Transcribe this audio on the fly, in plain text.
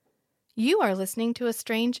You are listening to a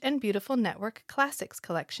Strange and Beautiful Network Classics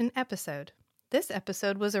Collection episode. This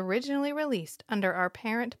episode was originally released under our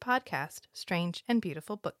parent podcast, Strange and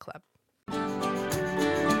Beautiful Book Club.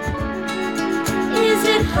 Is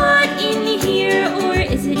it hot in here, or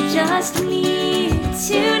is it just me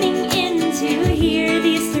tuning in to hear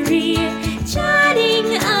these three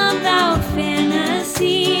chatting about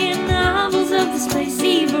fantasy novels of the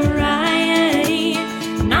spicy variety?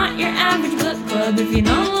 Not your average book club, if you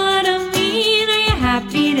know what I mean. Are you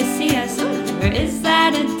happy to see us? Or is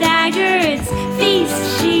that a dagger? It's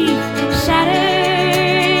feast, sheath,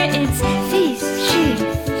 shatter. It's feast, sheath,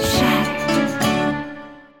 shatter.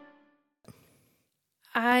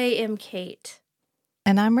 I am Kate.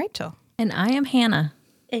 And I'm Rachel. And I am Hannah.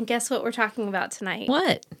 And guess what we're talking about tonight?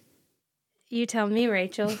 What? You tell me,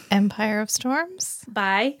 Rachel. Empire of Storms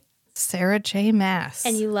Bye. Sarah J. Maas.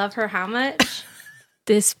 And you love her how much?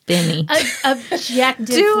 This Benny.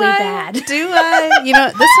 Objectively bad. Do I? You know,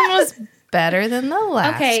 this one was better than the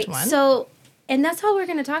last one. So, and that's all we're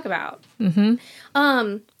going to talk about. Mm-hmm.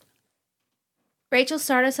 Rachel,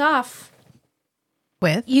 start us off.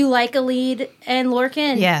 With? You like a lead and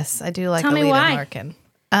Lorcan. Yes, I do like Tell a me lead why. and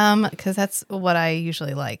Lorcan. Because that's what I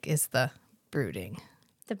usually like, is the brooding.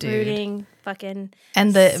 The brooding, fucking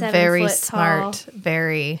And the 7 very foot tall. smart,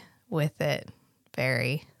 very with it,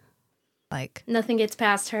 very, like, Nothing gets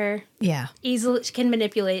past her. yeah, Easily, she can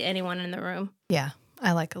manipulate anyone in the room. yeah,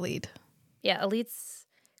 I like a lead. Yeah, Elite's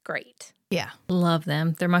great. Yeah, Love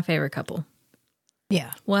them. They're my favorite couple.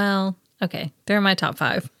 yeah. Well, okay. They're in my top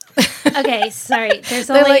 5. Okay, sorry. There's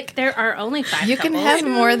They're only like- there are only 5 You can couples. have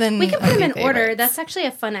more than We can put them in only order. favorites. That's actually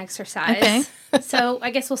a fun exercise. Okay. So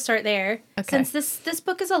I guess we'll start there. Okay. Since this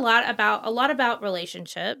book is a lot about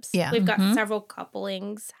relationships. Yeah. We've got several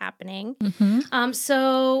couplings happening. Mm-hmm.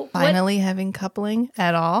 So Finally having coupling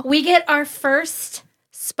at all. we get our first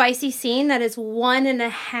spicy scene that is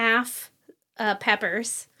 1.5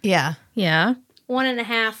 peppers. Yeah, Yeah.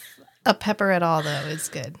 1.5 a pepper at all though is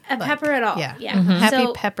good. a pepper at all. Yeah, Yeah. Happy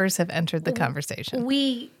So peppers have entered the conversation.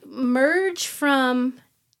 we merge from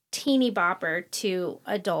teeny bopper to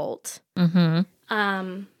adult.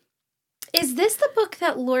 Mm-hmm. Is this the book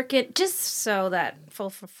that Lorcan, just so that for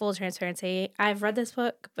full transparency, I've read this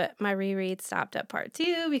book, but my reread stopped at part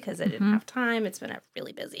 2 because I didn't have time. It's been a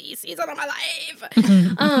really busy season of my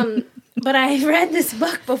life. But I read this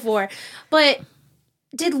book before. But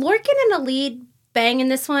did Lorcan and Alid bang in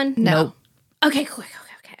this one? No, Okay, cool.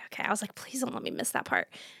 Okay. I was like, please don't let me miss that part.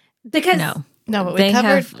 Because No. no, but we They covered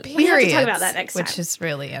have- periods, We have to talk about that next which time. is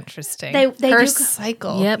really interesting. They her do-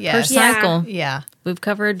 cycle. Yep. Per Yes. Yeah. cycle. Yeah. We've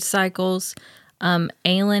covered cycles.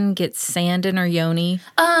 Aelin gets sand in her yoni.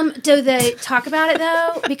 do they talk about it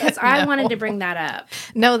though? Because I wanted to bring that up.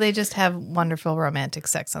 No, they just have wonderful romantic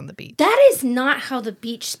sex on the beach. That is not how the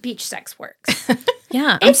beach sex works.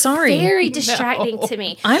 Yeah. I'm sorry. Very distracting to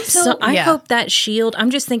me. I Yeah. hope that shield, I'm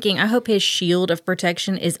just thinking, I hope his shield of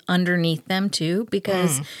protection is underneath them too,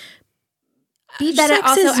 because That it sex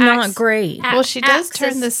also is not acts- great. Well, she does acts turn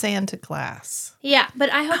as- the sand to glass. Yeah, but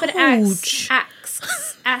I hope it Ouch.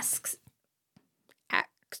 acts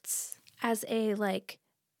as a like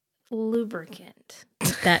lubricant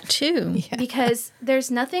That too. because there's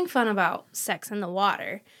nothing fun about sex in the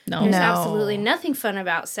water. No. There's No. absolutely nothing fun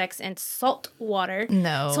about sex in salt water.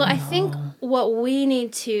 No. So I think what we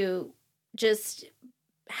need to just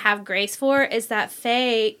have grace for is that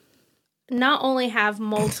Faye not only have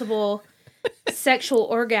multiple sexual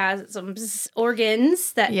organs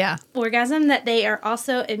that orgasm, that they are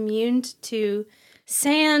also immune to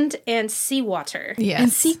sand and seawater. yes.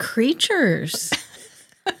 And sea creatures.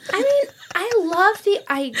 I mean, I love the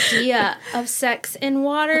idea of sex in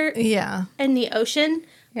water Yeah. and the ocean.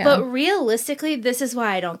 Yeah. But realistically, this is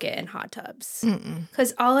why I don't get in hot tubs.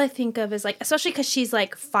 Because all I think of is like, especially because she's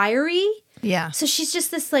like fiery. Yeah. So she's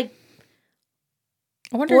just this like,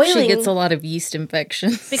 I wonder if she Boiling. gets a lot of yeast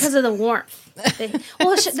infections. because of the warmth.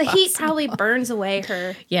 The heat probably burns away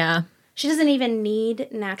her. Yeah. She doesn't even need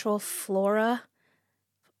natural flora.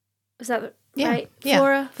 Is that Yeah. right? Yeah.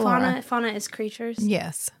 Flora, Flora. fauna is creatures.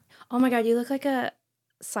 Yes. Oh my God, you look like a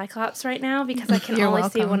cyclops right now because I can You're only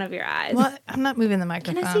see welcome. one of your eyes. Well, I'm not moving the Can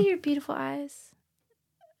microphone. I see your beautiful eyes?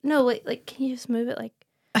 No, wait, like, can you just move it like,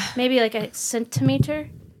 maybe like a centimeter?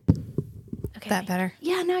 Okay. that better?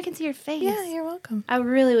 Yeah, now I can see your face. Yeah, you're welcome. I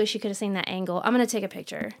really wish you could have seen that angle. I'm going to take a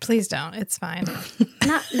picture. Please don't. It's fine.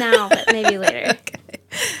 Not now, but maybe later.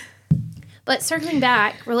 But circling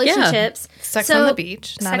back, relationships. Sex So, on the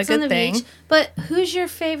beach. Not a sex on good the thing. beach. But who's your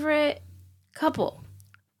favorite couple?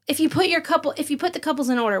 If you put the couples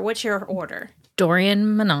in order, what's your order?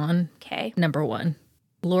 Dorian Manon, Okay. number 1.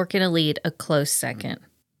 Lorcan Elite, a close second.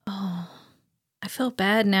 Oh, feel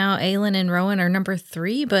bad now. Aelin and Rowan are number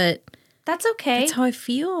 3, but That's okay. that's how I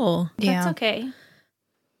feel. That's okay.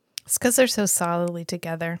 It's because they're so solidly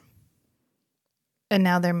together. And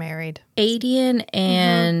now they're married. Adian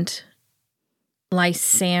and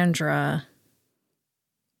Lysandra,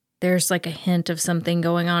 there's like a hint of something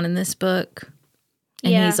going on in this book.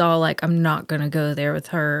 And he's all like, I'm not going to go there with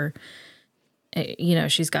her. You know,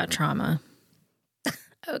 she's got trauma.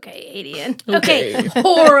 Okay, Adian. Okay.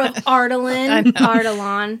 Whore of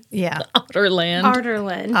Ardalan. Yeah. Otterland.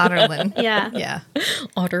 Otterland. Yeah. Yeah.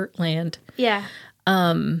 Otterland. Yeah.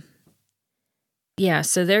 Yeah,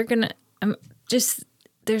 so they're going to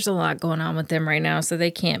there's a lot going on with them right now, so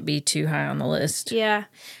they can't be too high on the list. Yeah.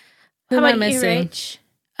 Who How am I about missing? you, Rach?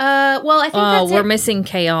 Well, I think that's we're it. missing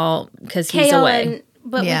Kale because he's Kale away.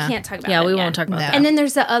 but Yeah. we can't talk about Yeah, that we yet. won't talk about No. that. And then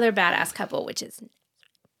there's the other badass couple, which is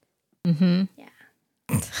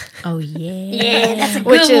Oh, yeah. yeah, that's a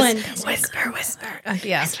Which good one. is whisper.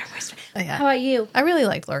 Yeah. Whisper. Yeah. How about you? I really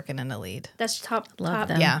liked Lorcan and Elide. That's top. Love top.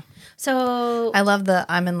 them. Yeah. So I love the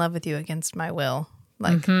I'm in love with you against my will.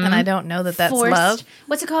 Like, and I don't know that that's forced, love.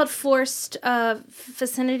 What's it called? Forced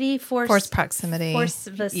vicinity? Forced proximity. Forced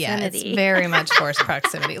vicinity. Yeah, it's very much forced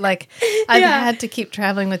proximity. Like, I've had to keep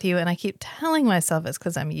traveling with you, and I keep telling myself it's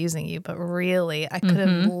because I'm using you, but really, I could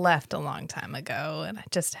have left a long time ago, and I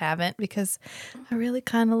just haven't because I really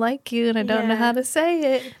kind of like you, and I don't know how to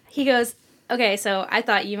say it. He goes, okay, so I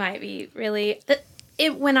thought you might be really...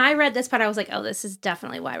 when I read this part, I was like, oh, this is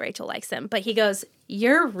definitely why Rachel likes him. But he goes,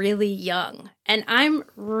 you're really young, and I'm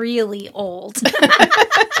really old.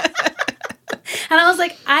 And I was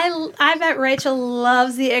like, I bet Rachel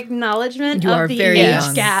loves the acknowledgement You are of the very age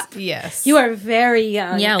young. gap. Yes. You are very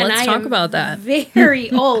young. Yeah, and let's I talk am about that. Very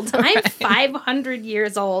old. I'm 500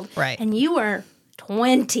 years old. Right. And you are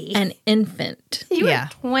 20. An infant. You Yeah. are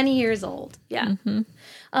 20 years old. Yeah. Mm-hmm.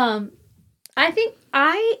 I think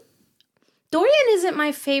Dorian isn't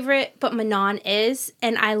my favorite, but Manon is,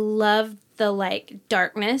 and I love the like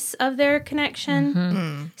darkness of their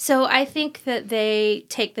connection. So I think that they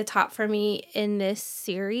take the top for me in this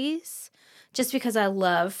series, just because I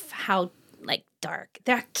love how like dark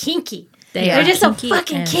they're kinky. They're just so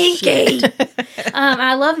fucking kinky.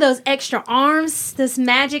 I love those extra arms, those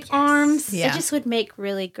magic arms. Yeah. It just would make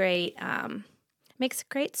really great, makes a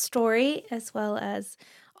great story, as well as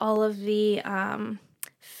all of the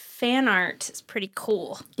fan art is pretty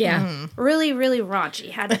cool. Yeah. Really, really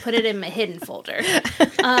raunchy. Had to put it in my hidden folder, so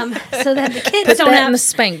that the kids Put don't that have in the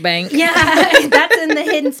spank bank. yeah, that's in the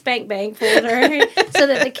hidden spank bank folder, so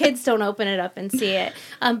that the kids don't open it up and see it.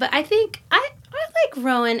 But I think I like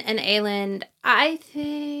Rowan and Aelin.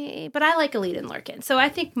 But I like Elide and Lurkin. So I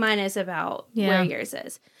think mine is about where yours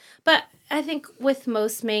is. But I think with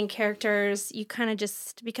most main characters, you kind of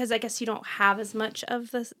just, because I guess you don't have as much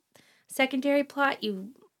of the secondary plot, you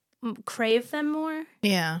crave them more.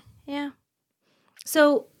 Yeah. Yeah.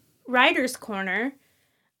 So, Writer's Corner.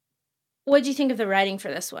 What did you think of the writing for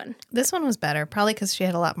this one? This one was better, probably because she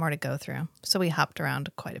had a lot more to go through. So we hopped around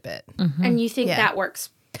quite a bit. And you think Yeah. that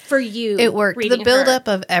works for you? It worked. The reading buildup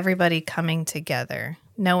of everybody coming together,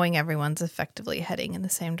 knowing everyone's effectively heading in the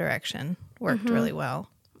same direction, worked really well.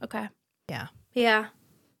 her? Okay. Yeah. Yeah.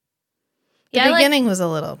 The Yeah, I like- beginning was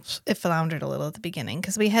it floundered a little at the beginning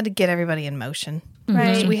because we had to get everybody in motion.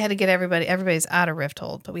 Right. We had to get everybody's out of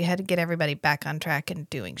Rifthold, but we had to get everybody back on track and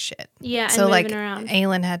doing shit. Yeah, and so moving like around.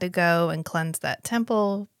 Aelin had to go and cleanse that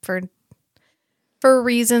temple for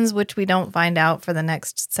reasons which we don't find out for the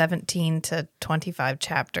next 17 to 25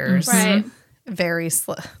 chapters. Right. Very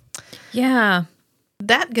slow. Yeah.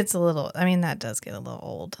 That gets a little, that does get a little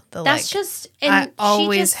old. That's just... I she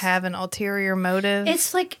always just- have an ulterior motive.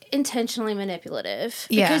 It's like intentionally manipulative.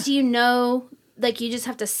 Yeah. Because you know, like, you just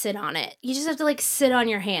have to sit on it. You just have to, like, sit on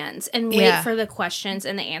your hands and wait Yeah. for the questions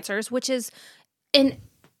and the answers, which is... And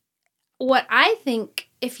what I think,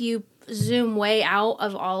 if you zoom way out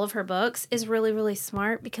of all of her books, is really, really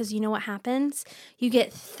smart, because you know what happens? You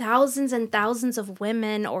get thousands and thousands of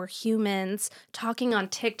women or humans talking on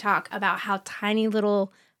TikTok about how tiny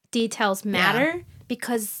little details matter,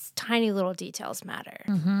 because tiny little details matter.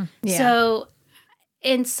 Yeah. So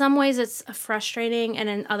in some ways it's frustrating, and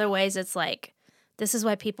in other ways it's like, this is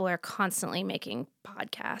why people are constantly making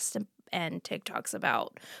podcasts and TikToks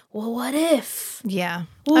about, well, what if? Yeah.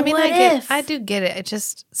 Well, what if? I do get it. It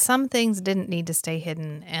just, some things didn't need to stay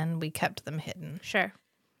hidden and we kept them hidden. Sure.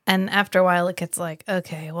 And after a while it gets like,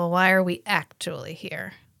 okay, well, why are we actually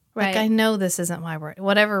here? Right. Like, I know this isn't why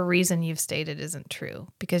whatever reason you've stated isn't true,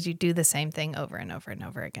 because you do the same thing over and over and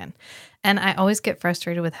over again. And I always get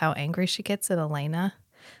frustrated with how angry she gets at Elena.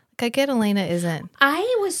 Like, I get Elena isn't.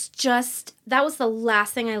 That was the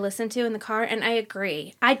last thing I listened to in the car, and I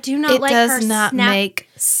agree. I do not It like her does not snap. make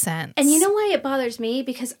sense. And you know why it bothers me?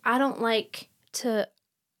 Because I'm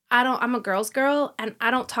a girl's girl, and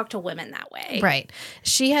I don't talk to women that way. Right.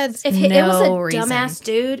 She had If no it was a reason. dumbass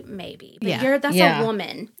dude, maybe. But Yeah. that's Yeah. a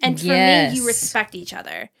woman. And for me, Yes. you respect each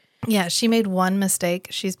other. Yeah, she made one mistake.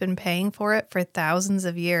 She's been paying for it for thousands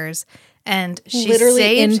of years. And she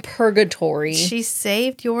Literally in saved, purgatory. she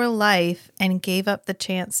saved your life and gave up the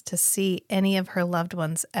chance to see any of her loved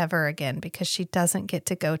ones ever again because she doesn't get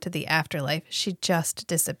to go to the afterlife. She just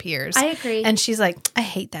disappears. I agree. And she's like, I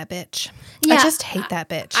hate that bitch. Yeah, I just hate that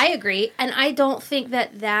bitch. I agree. And I don't think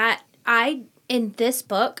in this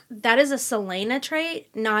book, that is a Selena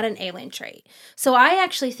trait, not an alien trait. So I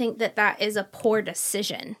actually think that is a poor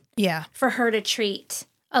decision yeah. for her to treat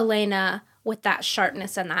Elena with that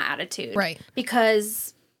sharpness and that attitude. Right.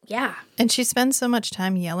 Because, yeah. And she spends so much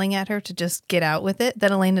time yelling at her to just get out with it that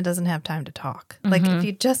Elena doesn't have time to talk. Like, if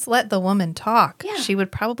you just let the woman talk, Yeah. she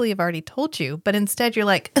would probably have already told you. But instead, you're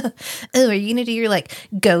like, oh, are you going to do your, like,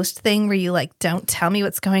 ghost thing where you, like, don't tell me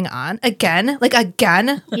what's going on? Again? Like,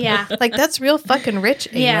 again? Yeah. Like, that's real fucking rich,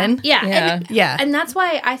 Yeah. Aiden. Yeah. Yeah. And, Yeah. and that's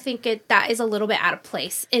why I think that is a little bit out of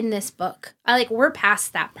place in this book. We're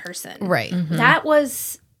past that person. Right. That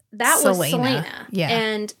was Selena. Selena. Yeah.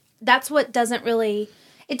 And that's what doesn't really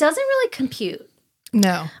compute.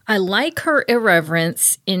 No. I like her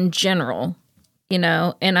irreverence in general, and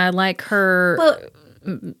I like her But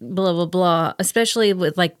blah, blah, blah, especially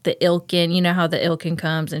with like the Ilkin, how the Ilkin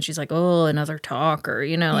comes and she's like, oh, another talker,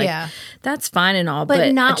 Yeah. that's fine and all.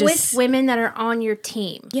 But not I with just, women that are on your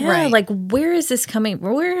team. yeah, Right. like where is this coming?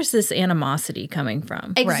 Where is this animosity coming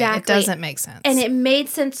from? Exactly. Right. It doesn't make sense. And it made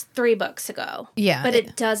sense 3 books ago. Yeah. But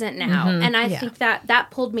it doesn't now. And I Yeah. think that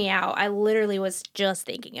pulled me out. I literally was just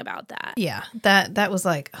thinking about that. yeah. That was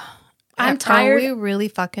like, I'm tired. Are we really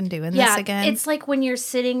fucking doing this Yeah, again? it's like when you're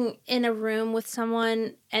sitting in a room with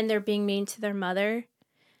someone and they're being mean to their mother.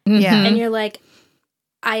 yeah. And you're like,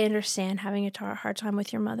 I understand having a hard time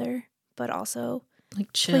with your mother, but also, Like,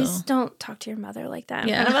 chill. please don't talk to your mother like that in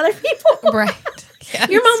Yeah. front of other people. Right. Yeah.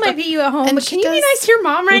 Your mom might be you at home, And but she can you be does- nice to your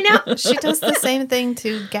mom right now? She does the same thing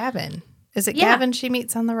to Gavin. Is it Yeah. Gavin she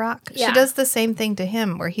meets on the rock? Yeah. She does the same thing to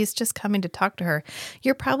him where he's just coming to talk to her.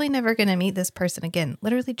 You're probably never going to meet this person again.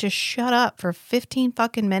 Literally just shut up for 15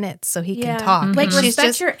 fucking minutes so he can talk. Like, And she's respect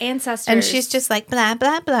just, your ancestors. and she's just like, blah,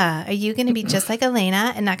 blah, blah. Are you going to be just like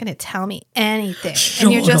Elena and not going to tell me anything?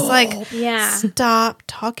 And you're just like, Yeah. stop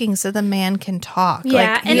talking so the man can talk.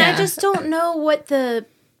 Yeah. Like, And I yeah. just don't know what the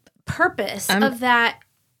purpose of that.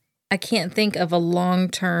 I can't think of a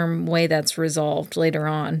long-term way that's resolved later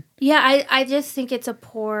on. Yeah, I just think it's a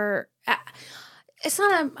poor. It's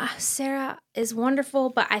not Sarah is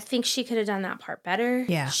wonderful, but I think she could have done that part better.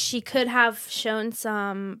 Yeah. She could have shown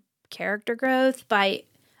some character growth by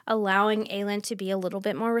allowing Aelin to be a little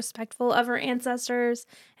bit more respectful of her ancestors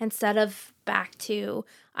instead of back to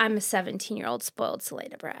I'm a 17-year-old spoiled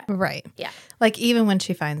Selena brat. Right. Yeah. Like, even when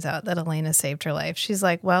she finds out that Elena saved her life, she's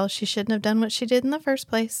like, well, she shouldn't have done what she did in the first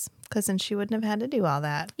place because then she wouldn't have had to do all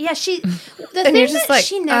that. Yeah, the And thing you're just that like,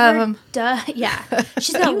 she never does. Yeah,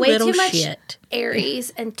 she's got You way little too much shit.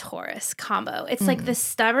 Aries and Taurus combo. It's like the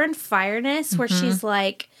stubborn fireness where she's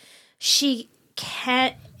like, she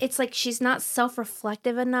can't. It's like she's not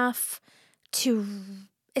self-reflective enough to.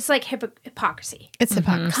 It's like hypocrisy, It's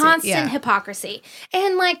hypocrisy. constant yeah. hypocrisy,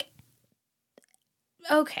 and like,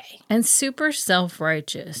 okay, And super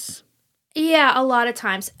self-righteous. yeah, a lot of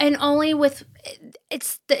times, and only with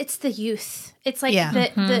it's the youth. It's like Yeah.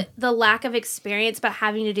 the lack of experience, but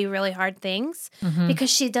having to do really hard things because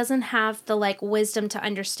she doesn't have the like wisdom to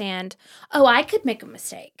understand. Oh, I could make a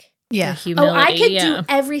mistake. Yeah. Humility, Oh, I could yeah. do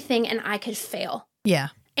everything, and I could fail. Yeah.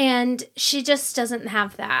 And she just doesn't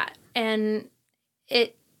have that, and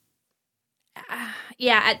it.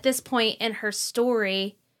 Yeah, at this point in her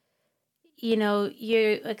story,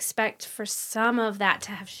 you expect for some of that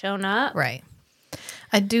to have shown up. Right.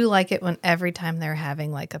 I do like it when every time they're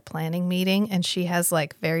having like a planning meeting and she has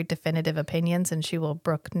like very definitive opinions and she will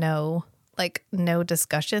brook no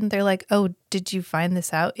discussion. They're like, oh, did you find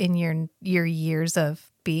this out in your years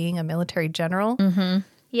of being a military general? Mm-hmm.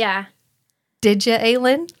 Yeah. Did you,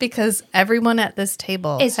 Aelin? Because everyone at this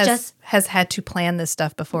table It's has had to plan this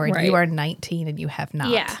stuff before, and Right. you are 19 and you have not.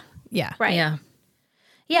 Yeah. Yeah. Right. Yeah.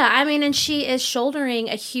 Yeah, I mean, and she is shouldering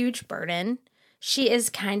a huge burden. She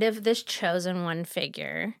is kind of this chosen one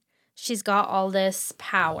figure. She's got all this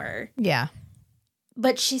power, Yeah.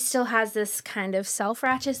 but she still has this kind of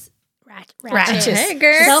self-righteousness ratchet. Hey,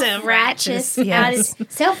 girl. Self-righteous. Yes.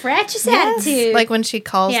 Self-righteous Yes. attitude. Like when she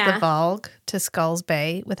calls Yeah. the Vogue to Skulls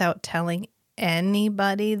Bay without telling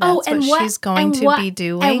anybody that's what she's going to be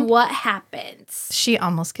doing. And what happens? She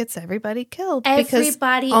almost gets everybody killed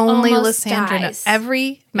Everybody because only almost Lysandra dies.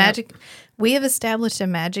 every magic. We have established a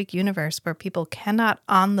magic universe where people cannot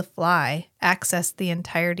on the fly access the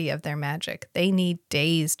entirety of their magic. They need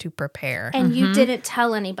days to prepare. And you didn't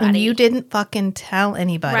tell anybody. And you didn't fucking tell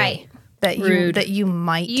anybody Right. that you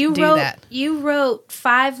might do that. You wrote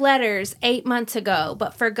 5 letters 8 months ago,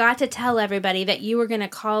 but forgot to tell everybody that you were going to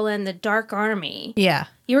call in the Dark Army. Yeah.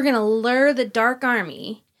 You were going to lure the Dark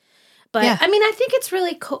Army. But Yeah. I mean, I think it's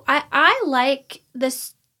really cool. I like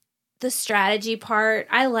this, the strategy part.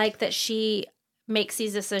 I like that she makes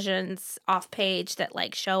these decisions off page that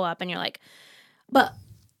like show up and you're like, but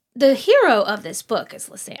the hero of this book is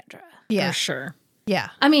Lysandra. Yeah. For sure. Yeah.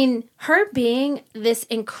 I mean, her being this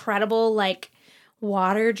incredible like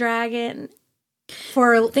water dragon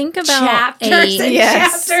for Think about chapters and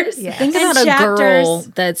Yes. chapters. Yes. Think and about a girl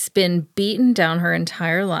chapters. that's been beaten down her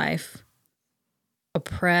entire life,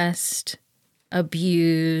 oppressed,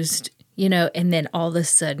 abused, and then all of a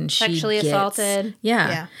sudden she Sexually gets, assaulted. Yeah.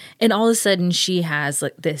 Yeah. And all of a sudden she has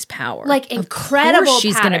like this power. Like, Of incredible course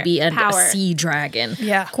she's going to power- be a power. sea dragon.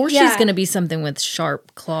 Yeah. Of course Yeah. she's going to be something with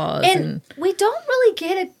sharp claws. And we don't really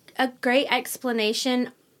get a great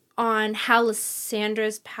explanation on how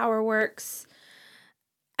Lysandra's power works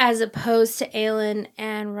as opposed to Aelin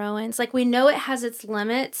and Rowan's. Like, we know it has its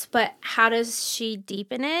limits, but how does she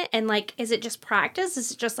deepen it? And, like, is it just practice?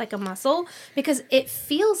 Is it just like a muscle? Because it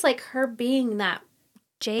feels like her being that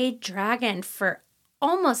jade dragon for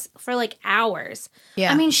like hours.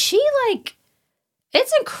 Yeah. I mean, she, like,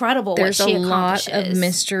 it's incredible There's what she a lot accomplishes. of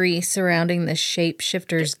mystery surrounding the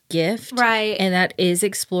shapeshifter's gift. Right. And that is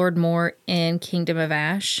explored more in Kingdom of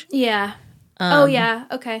Ash. Yeah. Oh, yeah.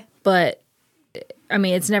 Okay. But I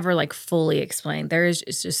mean, it's never like fully explained.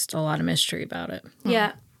 It's just a lot of mystery about it.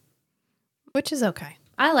 Yeah. Which is okay.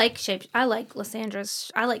 I like Lysandra's.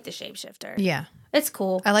 I like the shapeshifter. Yeah. It's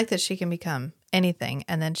cool. I like that she can become anything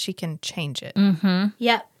and then she can change it.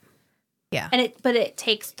 Yep. Yeah. But it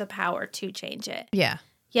takes the power to change it. Yeah.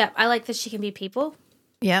 Yep. I like that she can be people.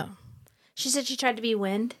 Yeah. She said she tried to be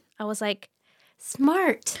wind. I was like,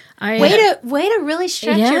 smart. I Way to really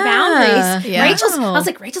stretch your Yeah. boundaries. Yeah. I was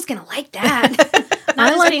like, Rachel's gonna like that.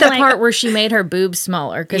 I like the part where she made her boobs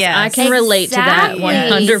smaller because Yes. I can relate to that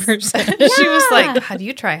Exactly. 100%. She was like, how do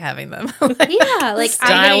you try having them? Yeah, like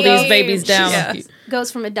Style these babies down. Yeah. goes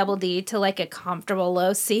from a double D to like a comfortable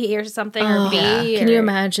low C or something or B. yeah. Can you or-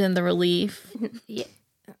 imagine the relief?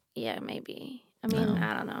 Yeah, maybe. I mean,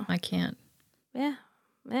 I don't know. I can't. Yeah.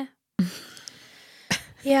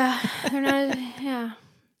 Yeah. They're not. Yeah.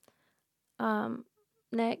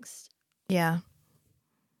 Next, Yeah.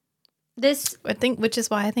 this. I think, which is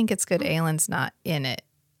why I think it's good Aelin's not in it.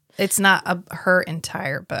 It's not her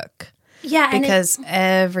entire book. Yeah, and Because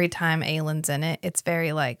every time Aelin's in it, it's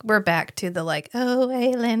very like, we're back to the like, oh,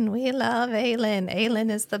 Aelin, we love Aelin.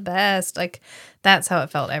 Aelin is the best. Like, that's how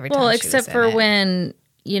it felt every time. Well, she except was for in it.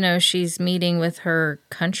 when, she's meeting with her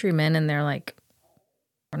countrymen and they're like,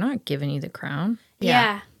 we're not giving you the crown.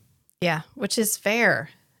 yeah. Yeah, which is fair.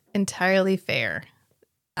 Entirely fair.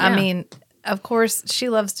 I Yeah. mean, of course, she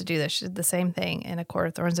loves to do this. She did the same thing in A Court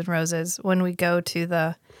of Thorns and Roses when we go to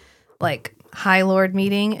the like High Lord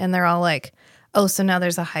meeting and they're all like, oh, so now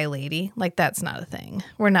there's a High Lady. Like, that's not a thing.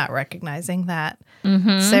 We're not recognizing that.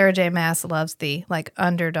 Sarah J. Maas loves the like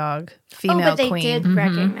underdog female but they queen. did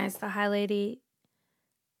recognize the High Lady.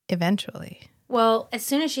 Eventually. Well, as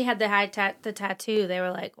soon as she had the tattoo, they were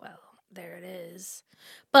like, "Well, there it is."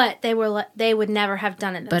 But they would never have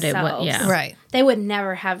done it But it themselves. would, yeah. Right. They would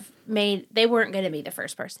never have made. They weren't going to be the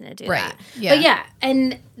first person to do Right. that. Yeah. But yeah,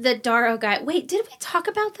 and the Darrow guy. Wait, did we talk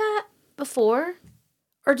about that before,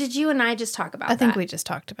 or did you and I just talk about? I think that? we just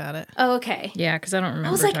talked about it. Oh, okay. Yeah, because I don't remember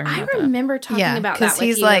I was like, talking I about that. remember talking Yeah, about that because with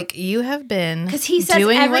he's you. like, you have been Because he says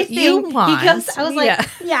doing everything. what you want. He goes, I was like,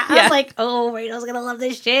 Yeah. I was like, oh, Rachel's gonna love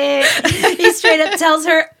this shit. He straight up tells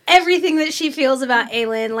her everything that she feels about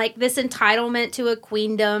Aelin, like this entitlement to a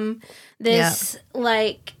queendom, this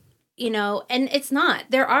like, and it's not.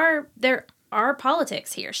 There are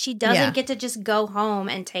politics here. She doesn't Yeah. get to just go home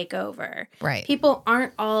and take over. Right. People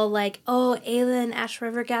aren't all like, oh, Aelin, Ash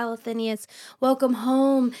River Galathinius, welcome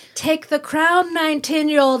home. Take the crown,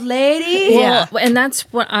 19-year-old lady. Well, and that's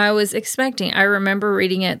what I was expecting. I remember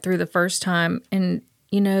reading it through the first time, and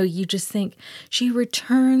you just think she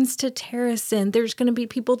returns to Terracin. There's going to be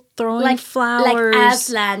people throwing flowers, Like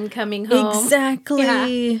Aslan coming home.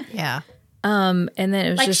 exactly. Yeah. And then it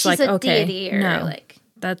was Like just she's like, a okay, deity or no, like.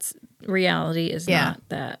 that's reality is not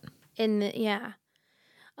that.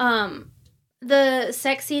 The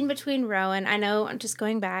sex scene between Rowan, I know I'm just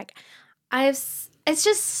going back. It's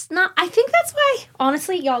just not. I think that's why,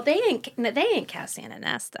 honestly, y'all, they didn't cast Anna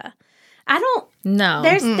Nesta. I don't. No,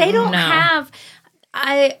 they don't have.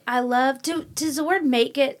 I love. Does the word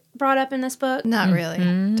mate get brought up in this book? Not really.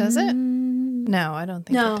 Does it? No, I don't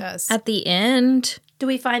think it does. At the end, do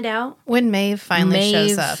we find out? When Maeve finally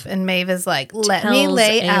shows up, and Maeve is like, let me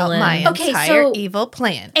lay out my entire evil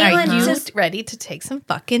plan. Are you ready to take some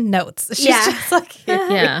fucking notes? She's just like, here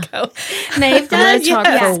we go. Maeve does. I'm going to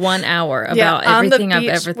talk for 1 hour about everything I've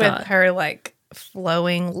ever thought. With her, like,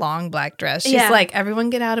 flowing long black dress. She's like, everyone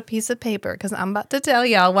get out a piece of paper because I'm about to tell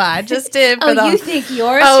y'all what I just did. You think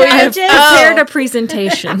you're a strategist? I've prepared a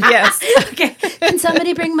presentation. Yes. Okay. Can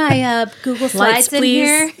somebody bring my Google Slides Lights, in please?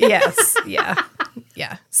 here? Yes. Yeah.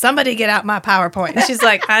 Yeah. Somebody get out my PowerPoint. And she's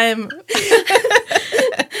like,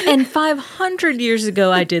 And 500 years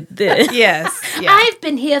ago, I did this. Yes. Yeah. I've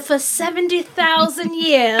been here for 70,000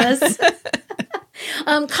 years.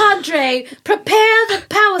 Cadre, prepare the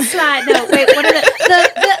power slide. No, wait, what are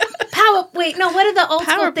the power? Wait, no, what are the old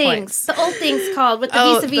school things? The old things called with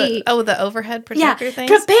the vis-a-vis. The overhead projector things?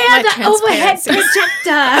 Prepare the overhead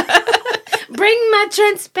projector. Bring my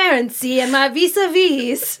transparency and my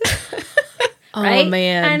vis-a-vis. Right? Oh,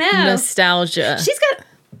 man. I know. Nostalgia. She's got...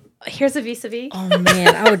 Here's a vis-a-vis. Oh,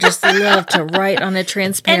 man. I would just love to write on a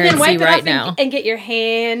transparency and then wipe it right off now. And get your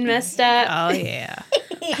hand messed up. Oh, yeah.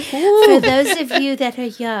 For those of you that are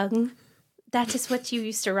young, that is what you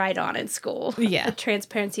used to write on in school. Yeah. A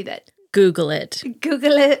transparency that... Google it.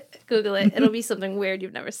 Google it. It'll be something weird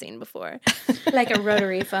you've never seen before. Like a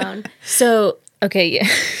rotary phone. So, okay, yeah.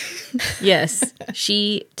 Yes.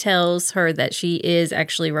 She tells her that she is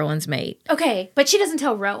actually Rowan's mate. Okay, but she doesn't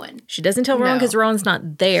tell Rowan. She doesn't tell Rowan because Rowan's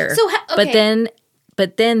not there. So, okay.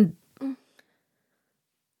 But then,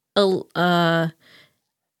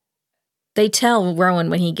 they tell Rowan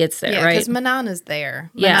when he gets there, right? Because Manon is there.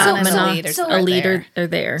 Yeah, Manon and Alid are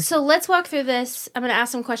there. So let's walk through this. I'm going to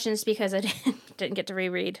ask some questions because I didn't get to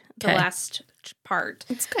reread the last part.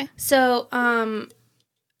 It's okay.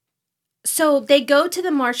 So they go to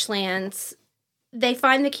the marshlands. They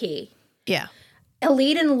find the key. Yeah.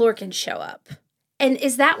 Alid and Lorcan show up. And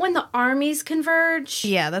is that when the armies converge?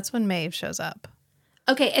 Yeah, that's when Maeve shows up.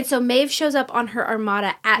 Okay, and so Maeve shows up on her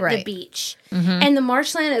armada at the beach. Mm-hmm. And the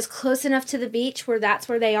marshland is close enough to the beach where that's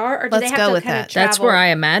where they are? Or do they have to kind of travel? That's where I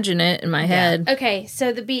imagine it in my head. Okay,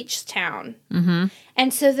 so the beach town. Mm-hmm.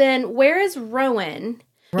 And so then where is Rowan?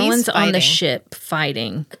 Rowan's on the ship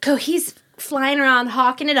fighting. So he's flying around,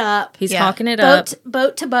 hawking it up. He's hawking it up.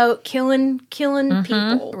 Boat to boat, killing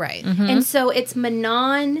people. Right. Mm-hmm. And so it's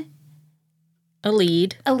Manon,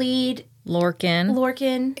 Alid, Lorcan,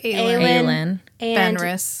 Aelin, and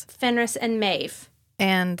Fenris, and Maeve.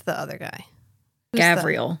 And the other guy.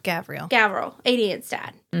 Gavriel. Gavriel, Adian's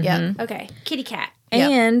dad. Mm-hmm. Yeah. Okay. Kitty cat.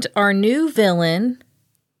 And our new villain.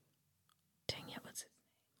 Dang it, what's it?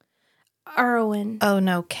 Arwen. Oh,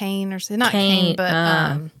 no, Kane or something. Not Kane,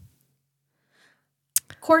 but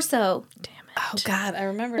Corso. Damn it. Oh, God, I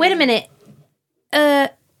remember. Wait a minute.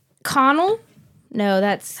 Connell? No,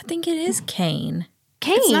 that's... I think it is Kane.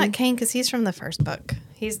 Kane? It's not Kane because he's from the first book.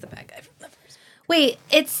 He's the bad guy from the first book. Wait,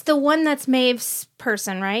 it's the one that's Maeve's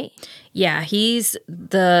person, right? Yeah, he's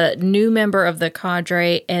the new member of the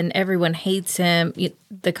cadre, and everyone hates him.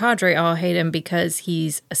 The cadre all hate him because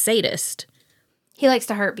he's a sadist. He likes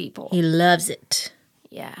to hurt people. He loves it.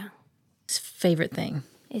 Yeah. His favorite thing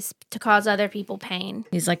is to cause other people pain.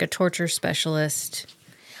 He's like a torture specialist.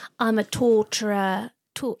 I'm a torturer.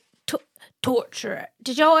 Torturer.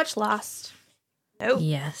 Did y'all watch Lost? Nope.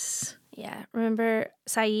 Yes. Yeah. Remember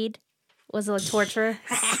Saeed was a torturer?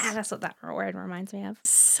 That's what that word reminds me of.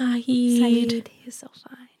 Saeed. He's so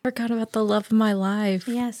fine. Forgot about the love of my life.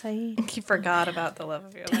 Yeah, Saeed. You forgot about the love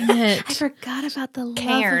of your life. Dang it. I forgot about the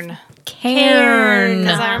Cairn. love of... Cairn.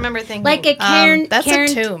 Because I remember thinking... Like a cairn... that's cairn,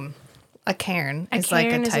 a tomb. A cairn is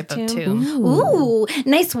like a type of tomb. Ooh,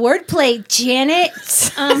 nice wordplay, Janet.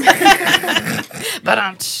 But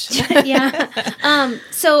yeah.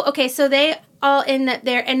 So they all in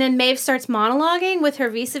there, and then Maeve starts monologuing with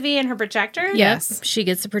her vis-a-vis and her projector. Yes, she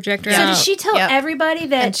gets the projector So out. does she tell everybody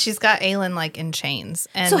that? And she's got Aelin like in chains.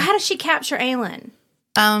 And so how does she capture Aelin?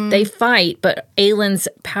 They fight, but Aelin's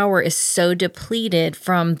power is so depleted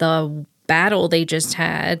from the battle they just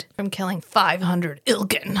had. From killing 500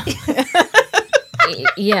 Ilgan.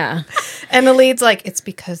 Yeah. And the lead's like, it's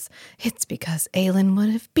because Aelin would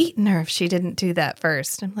have beaten her if she didn't do that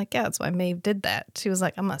first. I'm like, yeah, that's why Maeve did that. She was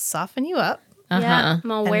like, I'm going to soften you up. Yeah, I'm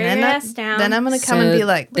gonna wear then your ass down. Then I'm gonna come and be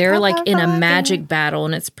like, "Look they're how like in a powerful I magic am." battle,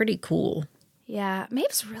 and it's pretty cool. yeah,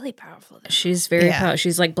 Maeve's really powerful. Though. She's very Yeah. powerful.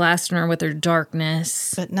 She's like blasting her with her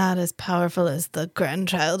darkness. But not as powerful as the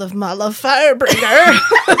grandchild of Mala Firebringer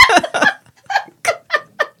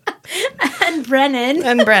And Brennan.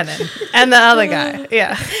 and Brennan and the other guy.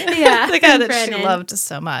 Yeah, Yeah, the guy and that she Brennan. loved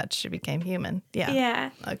so much, she became human. Yeah. Yeah,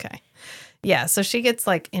 Okay. Yeah. So she gets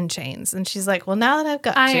like in chains, and she's like, "Well, now that I've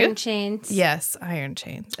got iron you." chains. Yes, iron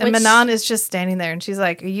chains. And Which- Manon is just standing there, and she's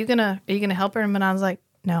like, "Are you gonna help her?" And Manon's like,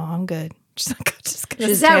 "No, I'm good." She's like, "I'm just gonna."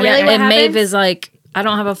 Is stay that here." really what and Maeve happens? is like, I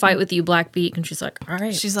don't have a fight with you, Blackbeak. And she's like, all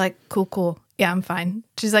right. She's like, "Cool. Yeah, I'm fine."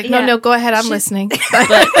 She's like, Yeah. "No, go ahead. I'm listening."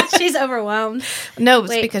 She's overwhelmed. No, it's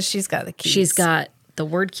Wait. because she's got the keys. She's got the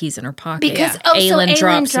word keys in her pocket. Because Yeah. so Aelin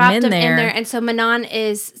dropped drops them him in there. and so Manon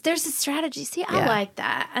is there's a strategy. See, I Yeah. like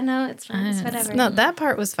that. I know it's fine. It's whatever. No, that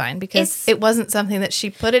part was fine because It's- it wasn't something that she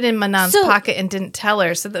put it in Manon's So- pocket and didn't tell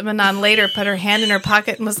her. So that Manon later put her hand in her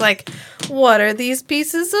pocket and was like, "What are these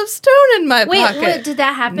pieces of stone in my Wait, pocket?" what, did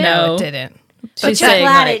that happen? No, it didn't. But She's you're saying,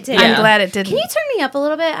 glad like, it didn't. I'm glad it didn't. Can you turn me up a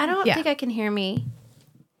little bit? I don't Yeah. think I can hear me.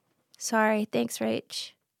 Sorry. Thanks,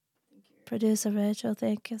 Rach. Producer Rachel,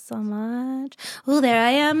 thank you so much. Oh, there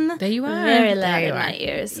I am. There you are. Very There loud you in are. my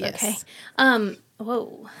ears. Yes. Okay.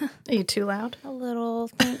 Whoa. Are you too loud? A little.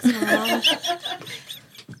 Thanks, Mom.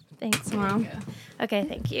 Thanks, Mom. Okay,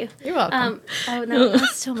 thank you. You're welcome. Oh no,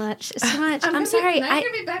 it's too much. It's too much. I'm sorry.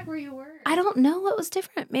 be back where you were. I don't know what was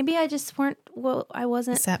different. Maybe I just weren't. Well, I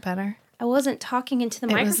wasn't. Is that better? I wasn't talking into the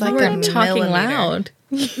It was microphone. like a maybe? Talking millimeter. loud.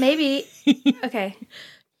 Maybe. Okay.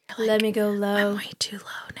 Let me go low. Way too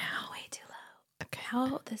low now. Way too low. Okay.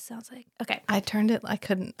 How this sounds like. Okay. I turned it. I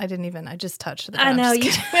couldn't. I didn't even. I just touched the. I knob. know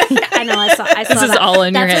Just you. kidding. I know. I saw. This is that. all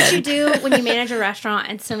in your That's head. what you do when you manage a restaurant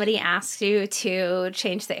and somebody asks you to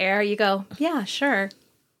change the air. You go, yeah, sure.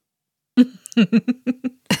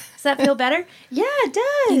 Does that feel better? Yeah, it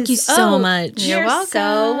does. Thank you so much. You're You're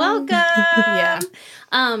so welcome. welcome. Yeah.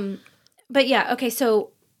 But yeah, okay,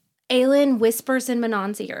 so Aelin whispers in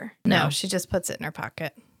Manon's ear. No, she just puts it in her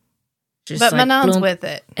pocket. Just But like, Manon's bloom. with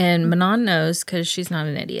it. And Manon knows because she's not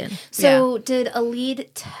an idiot. So did Alid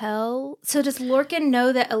tell? So does Lorcan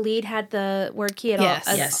know that Alid had the word key at Yes.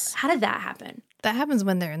 all? Yes. How did that happen? That happens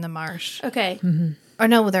when they're in the marsh. Okay. Or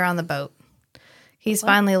no, they're on the boat. He's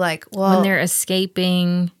finally like, well, When they're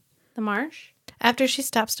escaping, The marsh? after she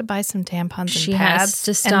stops to buy some tampons and she pads, has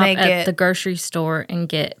to and stop they at get, the grocery store and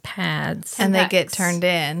get pads. and they get Kotex. turned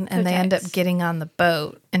in, and they end up Kotex. getting on the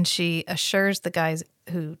boat. And she assures the guys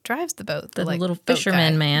who drives the boat, The like, little boat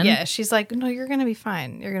fisherman guy. man. Yeah, she's like, no, you're gonna be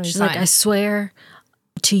fine. You're gonna be She's fine. like, I swear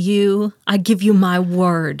to you, I give you my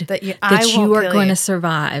word That you- that I you won't are kill going you. to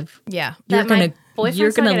survive. yeah, That my You're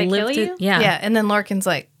boyfriend's gonna not gonna live kill to- you? Yeah. yeah. And then Lorcan's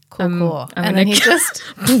like, cool. I'm And then he gonna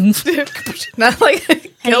just not like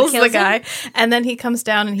kills the kills guy. And then he comes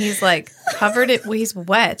down and he's like covered it. He's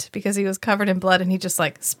wet because he was covered in blood, and he just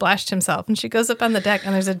like splashed himself. And she goes up on the deck,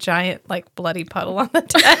 and there's a giant like bloody puddle on the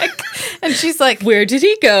deck. And she's like, Where did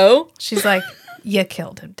he go? she's like, you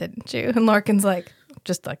killed him, didn't you? And Lorcan's like,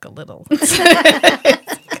 just like a little.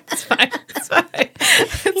 It's fine. It's fine.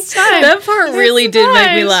 It's fine. That part really did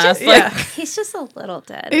make me fine. laugh. Yeah. Like, He's just a little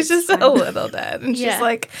dead. He's It's just fine. a little dead. And she's Yeah.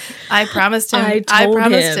 like, I promised him. I I told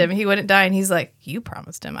promised him. him he wouldn't die. And he's like, you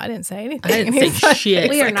promised him. I didn't say anything. I didn't And he's say like- shit. he's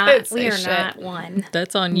We are like, "I not. didn't We say are shit." not one.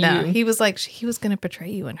 that's on you. No, he was like, he was going to betray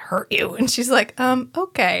you and hurt you. And she's like,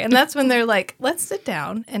 okay. And that's when they're like, let's sit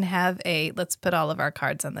down and let's put all of our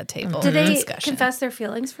cards on the table. Did they discussion. confess their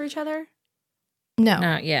feelings for each other? No,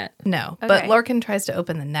 Not yet. no. Okay. But Lorcan tries to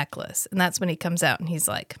open the necklace. And that's when he comes out and he's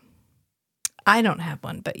like, I don't have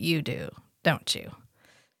one, but you do, don't you?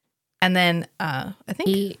 And then I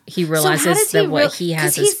think He how realizes does he that what real- he has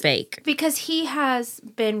 'cause is he's- fake. Because he has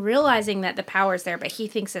been realizing that the power's there, but he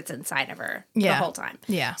thinks it's inside of her the Yeah. whole time.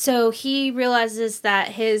 yeah, So he realizes that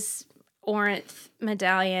his Orinth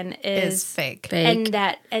medallion is is fake. Fake.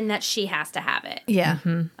 and that she has to have it. Yeah.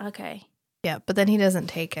 Okay. Yeah, but then he doesn't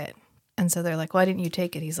take it. And so they're like, why didn't you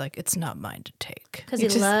take it? He's like, it's not mine to take. Because he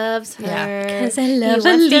loves her. yeah. 'Cause I He love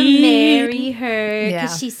wants to Alid. marry her Yeah.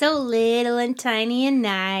 because she's so little and tiny and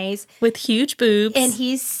nice. With huge boobs. And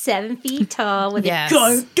he's 7 feet tall with Yes. a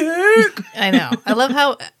giant dick. I know. I love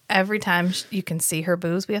how every time you can see her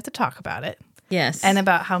boobs, we have to talk about it. yes. And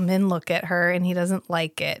about how men look at her and he doesn't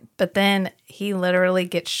like it. But then he literally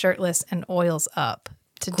gets shirtless and oils up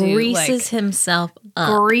to do Greases himself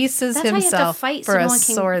up. greases That's why you have to himself fight for so a no one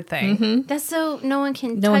can- sword thing. That's so no one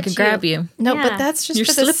can No one touch can grab you. No, Yeah. but that's just You're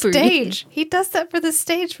for the slippery. stage. He does that for the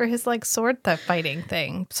stage for his like sword fighting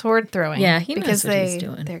thing, sword throwing. Yeah, he knows because what he's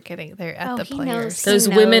doing. They're at Oh, the he players. knows. Those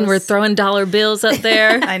He women were knows. throwing dollar bills up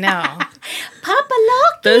there. I know. Papa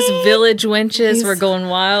Loki. Those village wenches were going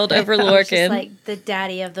wild over Just Lorcan. like the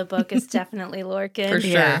daddy of the book is definitely Lorcan. For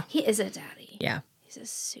sure. Yeah. He is a daddy. Yeah. He's a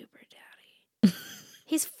super daddy.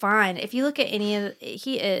 He's fine. If you look at any of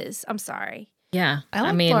he is. I'm sorry. Yeah. I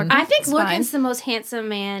like mean, Lorcan. I think It's Lorcan's fine. the most handsome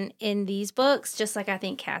man in these books, just like I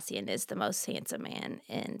think Cassian is the most handsome man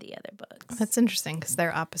in the other books. That's interesting because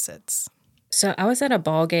they're opposites. so I was at a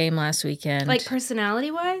ball game last weekend Like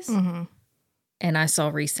personality wise? and I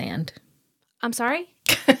saw Resand. I'm sorry?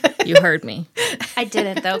 You heard me. I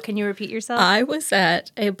didn't though. Can you repeat yourself? I was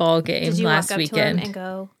at a ball game Did you last walk up weekend. to him and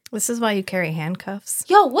go, This is why you carry handcuffs,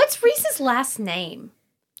 yo, what's Reese's last name?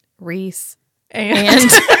 Reese, and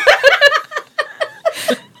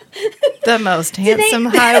the most handsome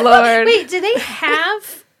High Lord. Wait, do they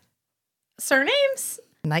have surnames?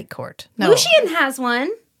 Night Court. No, Lucian has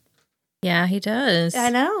one. yeah, he does. I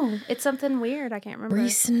know. It's something weird. I can't remember.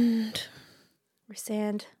 Resand.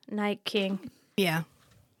 Resand, Night King. yeah.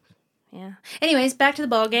 Yeah. Anyways, back to the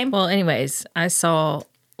ball game. Well, anyways, I saw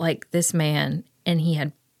like this man and he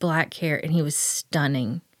had black hair and he was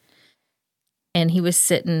stunning. And he was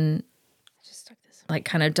sitting Just stuck this. like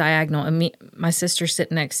kind of diagonal and my sister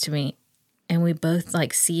sitting next to me and we both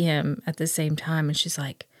like see him at the same time and she's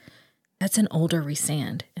like, that's an older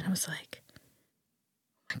Resand. And I was like,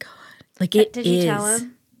 oh my God. Like it Did you is. tell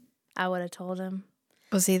him? I would have told him.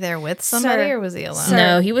 Was he there with somebody Sir. or was he alone? Sir.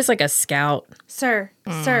 No, he was like a scout. Sir,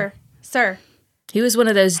 sir. He was one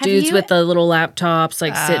of those Have dudes you- with the little laptops,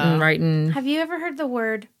 like sitting writing. Have you ever heard the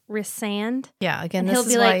word resand? Yeah. Again, And this he'll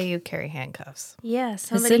is be why like- you carry handcuffs. Yeah, Has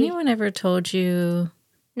somebody. anyone ever told you?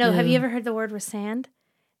 No, have you ever heard the word resand?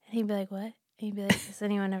 And he'd be like, what? And he'd be like, has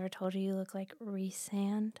anyone ever told you look like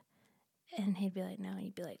resand? And he'd be like, no. And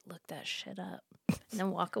you'd be like, look that shit up. And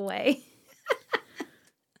then walk away.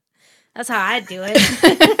 That's how I'd do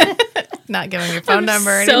it. Not giving your phone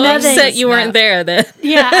number. or So anything. upset you weren't No. there then.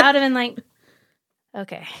 Yeah, I would have been like,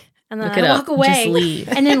 okay. And then Look it I'd up. walk away. Just leave.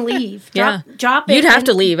 And then leave. Yeah. Drop it. You'd have and-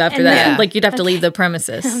 to leave after and that. then- Like you'd have to leave the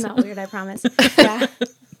premises. I'm not weird, I promise. Yeah.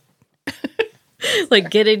 Like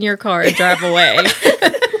get in your car and drive away.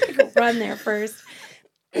 Run there first.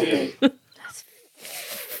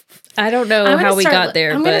 I don't know I'm how gonna we start got loo- there,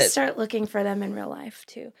 I'm going but to start looking for them in real life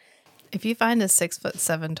too. If you find a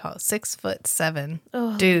 6'7" tall, 6'7"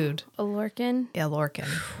 Oh. dude, A Lorcan. yeah, Lorcan,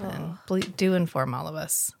 then do inform all of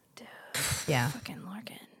us. Yeah. Fucking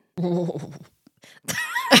Lorcan.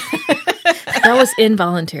 that was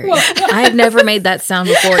involuntary. I had never made that sound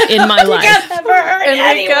before in my life. Never heard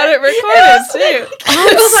And we got it recorded too.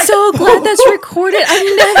 I'm so glad that's recorded.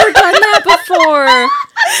 I've never done that before.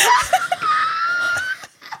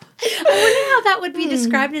 I wonder how that would be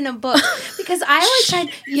described in a book. Because I always tried.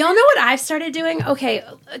 Y'all know what I've started doing? Okay,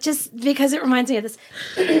 just because it reminds me of this.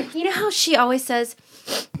 You know how she always says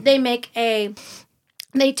they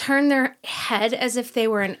turn their head as if they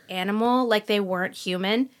were an animal, like they weren't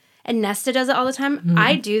human. And Nesta does it all the time.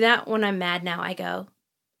 I do that when I'm mad now. I go,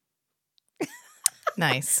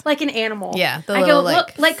 Nice. like an animal. Yeah, the I little, go, like,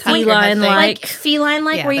 look, like cock your head thing. Feline-like. like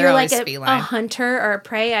feline-like, Yeah, where they're you're like always a feline. hunter or a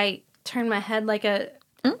prey. I turn my head like a,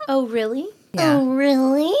 oh, really? Yeah. Oh,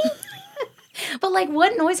 really? But like,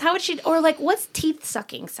 what noise? How would she, or like, what's teeth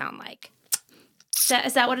sucking sound like?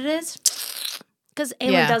 Is that what it is? Because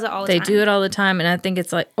Aelin Yeah, does it all the They time. do it all the time, and I think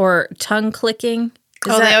it's like, or tongue clicking.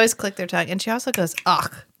 Oh, they always click their tongue. And she also goes,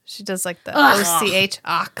 ach. She does like the OCH,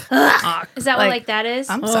 ach. Ach. Is that what Like, like that is?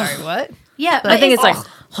 I'm sorry, what? Yeah, I think it's like,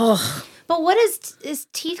 oh, But what is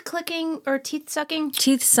teeth clicking or teeth sucking?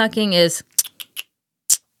 teeth sucking is,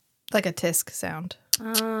 Like a tisk sound.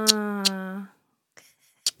 Uh,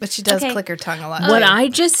 But she does Okay. click her tongue a lot. what too. I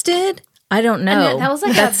just did, I don't know. and that was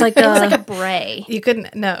like That's a, like it was a, like a bray. You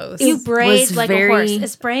couldn't know. You was braid like a horse. very-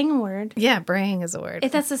 Is braying a word? Yeah, braying is a word.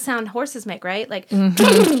 If that's the sound horses make, right? Like,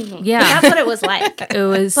 yeah, that's what it was like. it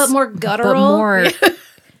was, But more guttural. but more,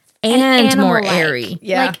 and more animal-like. airy.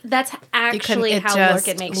 Yeah. Like, that's You couldn't- actually it how just-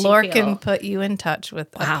 Lorcan makes Lorcan you feel. put you in touch with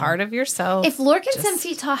a part of yourself. If Lorcan's 10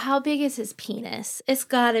 feet tall, how big is his penis? It's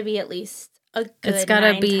got to be at least a good It's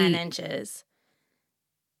gotta 9, be- 10 inches.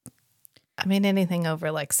 I mean, anything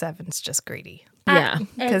over like 7's just greedy. Yeah.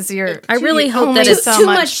 Because you're. I really you hope only that it's so too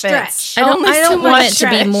much much fits. stretch. I don't Only too want much it to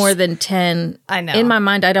be stretch. more than 10. I know. In my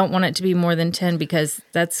mind, I don't want it to be more than 10 because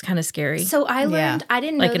that's kind of scary. So I learned, I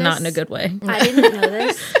didn't know like, this. not in a good way. I didn't know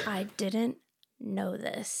this. I didn't know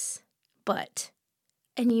this. But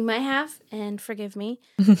and you might have, and forgive me,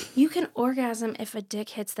 you can orgasm if a dick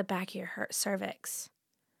hits the back of your cervix.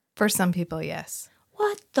 For some people, yes.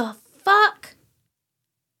 What the fuck?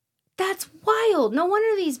 That's wild. No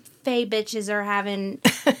wonder these fey bitches are having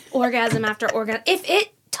orgasm after orgasm. If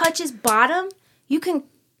it touches bottom, you can.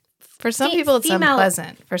 For some people, it's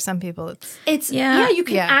unpleasant. For some people, it's you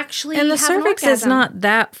can actually. And the have cervix an is not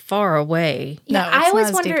that far away. Yeah, No, I always not as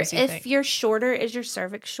deep wonder as you if think. you're shorter. Is your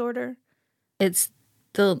cervix shorter? It's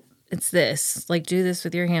this. Like, do this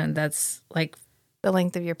with your hand. That's like the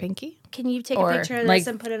length of your pinky. Can you take a Or, picture of this like,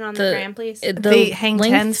 and put it on the gram, please? The hang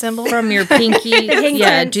length 10 symbol? from your pinky. hang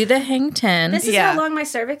Yeah, 10. do the hang 10. This is Yeah. how long my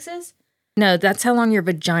cervix is? No, that's how long your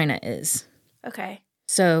vagina is. Okay.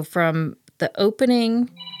 So from the opening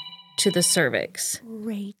to the cervix.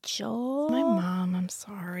 Rachel. My mom, I'm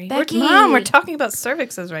sorry. Becky. Mom, we're talking about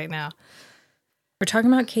cervixes right now. We're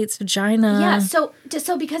talking about Kate's vagina. Yeah, so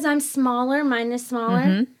because I'm smaller, mine is smaller.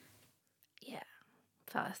 Mm-hmm. Yeah,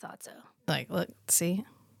 I thought so. Like, look, see?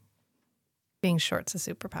 Being short's a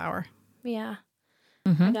superpower. Yeah.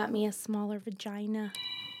 Mm-hmm. I got me a smaller vagina.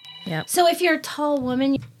 Yep. So if you're a tall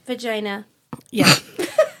woman, vagina. Yeah.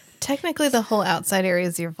 Technically, the whole outside area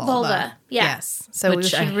is your vulva. Vulva, yeah. Yes. So Which we I-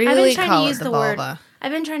 should I've really trying to call use it the the word- vulva.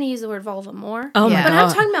 I've been trying to use the word vulva more. Oh Yeah. my But god.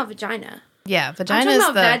 I'm talking about vagina. Yeah, vagina talking is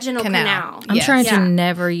about the vaginal canal. I'm Yes. trying Yeah. to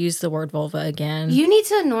never use the word vulva again. You need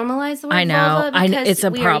to normalize the word I know. vulva I because know. It's a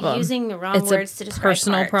we problem. are using the wrong It's a words to describe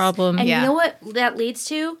personal parts. problem. And Yeah. you know what that leads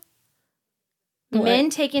to? What? Men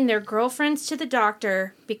taking their girlfriends to the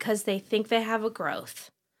doctor because they think they have a growth.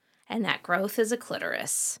 And that growth is a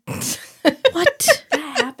clitoris. What?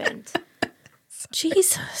 That happened.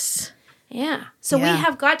 Jesus. Yeah. So we Yeah.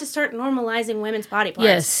 have got to start normalizing women's body parts.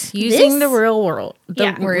 Yes, using the This- real world. The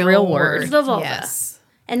Yeah. real word. The vulva. Yes.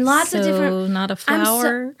 And lots so of different not a I'm so-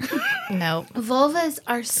 flower. No. vulvas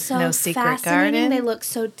are so No secret fascinating. garden. They look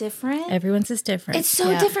so different. Everyone's is different. It's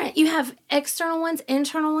so Yeah. different. You have external ones,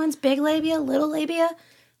 internal ones, big labia, little labia.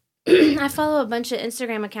 I follow a bunch of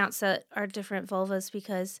Instagram accounts that are different vulvas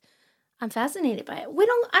because I'm fascinated by it.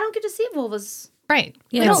 I don't get to see vulvas. Right.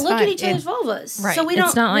 Yeah, We it's don't look at fine. each other's vulvas. Right. So we don't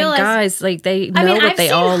it's not like realize, guys, like they know I mean, what I've they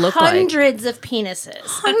seen all look like. hundreds of penises.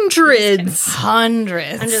 Hundreds.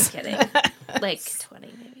 Hundreds. I'm just kidding. Like 20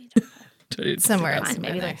 maybe. Somewhere Fine, else.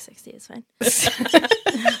 maybe like 60 is fine.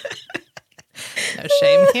 No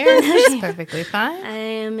shame here. It's perfectly fine. I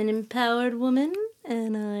am an empowered woman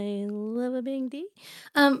and I love a big D.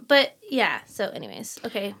 But yeah, so anyways,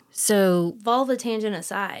 okay. So Vulva tangent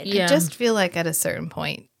aside. yeah, I just feel like at a certain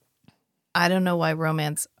point, I don't know why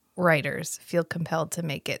romance writers feel compelled to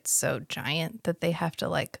make it so giant that they have to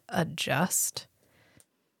like adjust.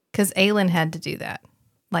 Because Aelin had to do that.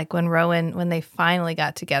 Like when they finally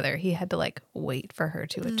got together, he had to like wait for her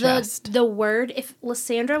to adjust. The word, if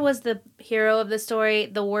Lysandra was the hero of the story,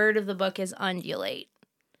 the word of the book is undulate.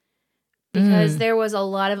 Because there was a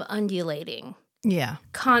lot of undulating Yeah.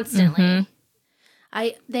 constantly.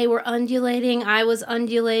 They were undulating. I was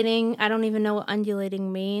undulating. I don't even know what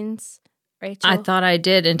undulating means. Rachel? I thought I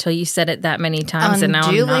did until you said it that many times, and now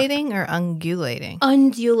I'm not. Undulating or ungulating?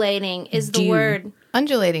 Undulating is the Do- word.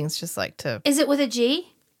 Undulating is just like to, Is it with a G?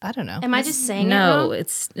 I don't know. Am I just saying it No, wrong?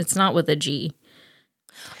 it's not with a G.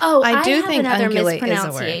 Oh, I do have think another ungulate is a word.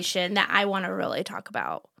 mispronunciation that I want to really talk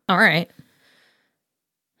about. All right.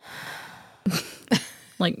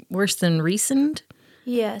 Like worse than recent?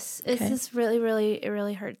 Yes, it's Okay. just it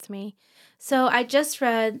really hurts me. So I just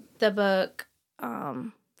read the book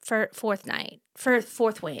for Fourth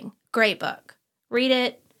Wing. Great book.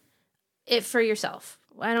 Read it for yourself.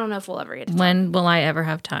 I don't know if we'll ever get to When will I ever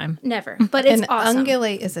have time? Never, but it's An awesome.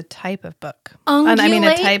 ungulate is a type of book. I mean,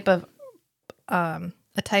 Ungulate?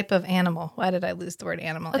 a type of animal. Why did I lose the word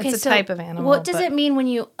animal? Okay, It's a so type of animal. What does but it mean when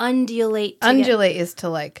you undulate? Undulate is to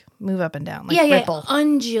like move up and down, like Yeah, ripple.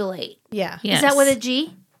 undulate. Yeah. Yes. Is that with a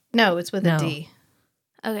G? No, it's with No. a D.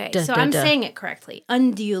 Okay, Duh, so duh, I'm duh. saying it correctly.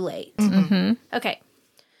 Undulate. Mm-hmm. Okay.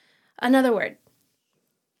 Another word.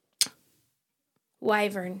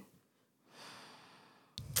 Wyvern.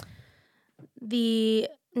 The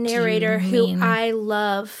narrator who mean- I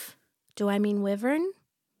love. Do I mean wyvern?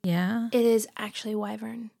 Yeah. It is actually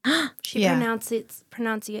wyvern. She Yeah.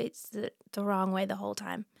 pronunciates it the wrong way the whole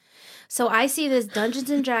time. So I see this Dungeons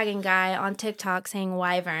and Dragon guy on TikTok saying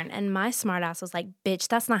wyvern, and my smartass was like, "Bitch,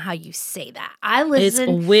 that's not how you say that." I It's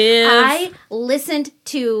listened. with. I listened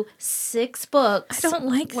to 6 books. I don't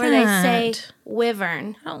like where that. they say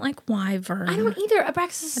wyvern. I don't like wyvern. I don't either.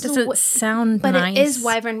 Abraxas It doesn't sound but nice. it is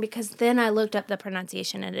wyvern because then I looked up the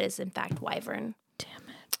pronunciation and it is in fact wyvern. Damn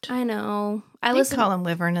it. I know. I You listen. call him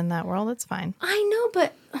wyvern in that world. It's fine. I know,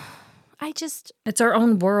 but It's our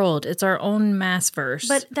own world. It's our own mass verse.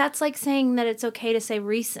 But that's like saying that it's okay to say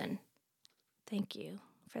reason. Thank you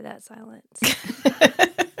for that silence.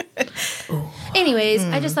 Anyways,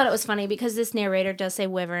 I just thought it was funny because this narrator does say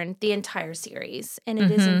wyvern the entire series, and it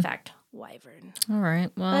is in fact wyvern. All right.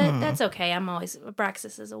 Well, But that's okay.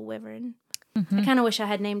 Abraxas is a wyvern. I kind of wish I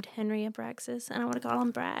had named Henry Abraxas, and I would have called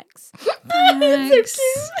him Brax. Brax.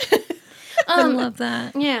 I love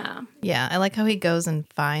that. Yeah. Yeah, I like how he goes and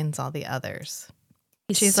finds all the others.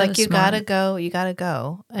 She's so like, you smart. gotta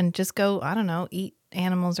go. And just go, I don't know, eat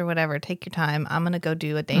animals or whatever. Take your time. I'm going to go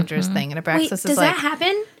do a dangerous thing. And Abraxas Wait, is does like, that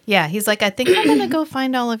happen? yeah, he's like, I think I'm going to go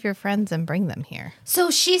find all of your friends and bring them here. So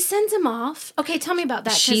she sends him off. Okay, tell me about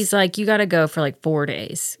that. 'cause- She's like, you got to go for like 4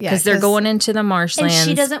 days. Yeah, Because they're 'cause- going into the marshlands. And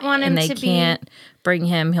she doesn't want him and they to be- can't bring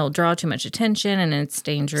him. He'll draw too much attention and it's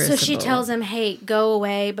dangerous. so she tells him, hey, go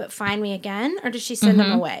away, but find me again? Or does she send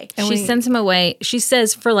him away? She sends him away. She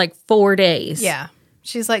says for like 4 days. Yeah.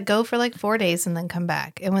 She's like, go for like 4 days and then come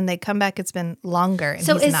back. And when they come back, it's been longer and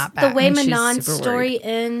So he's is not the back. way And she's Manon's super story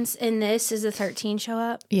ends in this is the 13 show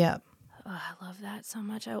up? Yeah. Oh, I love that so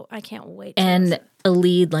much. I can't wait. And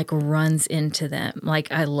Alid like runs into them.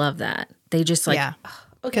 Like, I love that. They just like, yeah. Okay,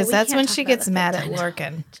 Because we that's can't when talk she about gets the mad at 13.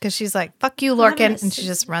 Lorcan. Because she's like, fuck you, having Lorcan. a And she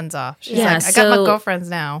just runs off. She's Yeah, like, I got my so- girlfriends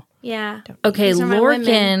now. Yeah. okay, These are my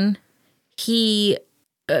women. Lorcan,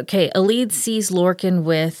 Alid sees Lorcan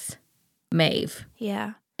with Maeve.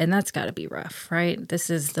 Yeah. And that's got to be rough, right? This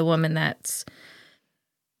is the woman that's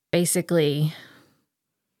basically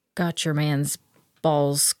got your man's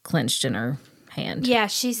balls clenched in her hand. Yeah,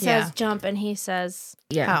 she says Yeah. jump and he says,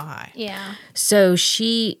 Yeah. How high? yeah. So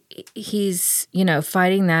he's,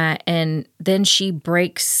 fighting that. And then she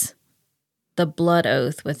breaks the blood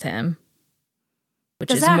oath with him, which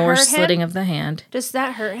Does is that more hurt him? slitting of the hand. Does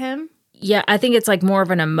that hurt him? Yeah, I think it's like more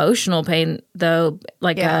of an emotional pain, though.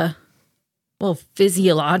 Like Yeah.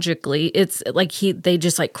 physiologically, it's like they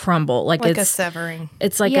just like crumble. Like Like a it's severing.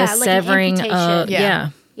 it's like Yeah, a like an severing. amputation. Yeah.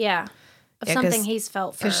 Yeah. Of Yeah, something 'cause- he's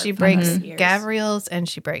felt for Because she breaks years. Gabriel's and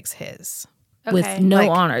she breaks his. With Okay. no Like-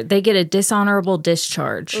 honor, they get a dishonorable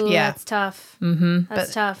discharge. Ooh, Yeah. that's tough. Mm-hmm.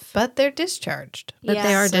 That's tough. But they're discharged. But Yeah.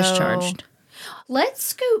 they are So- discharged. Let's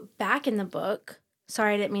scoot back in the book.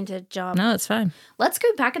 Sorry, I didn't mean to jump. No, it's fine. Let's go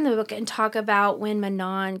back in the book and talk about when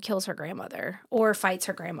Manon kills her grandmother or fights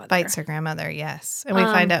her grandmother. Fights her grandmother, yes. And we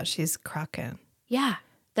find out she's Kraken. Yeah,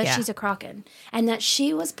 that Yeah. she's a Kraken and that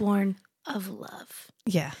she was born of love.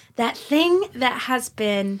 Yeah. That thing that has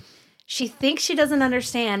been, she thinks she doesn't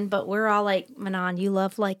understand, but we're all like, Manon, you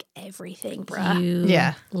love like everything, bruh.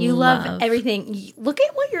 Yeah. You love everything. Look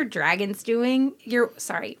at what your dragon's doing.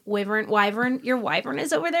 Wyvern. Your wyvern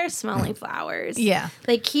is over there smelling flowers. Yeah.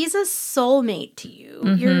 Like he's a soulmate to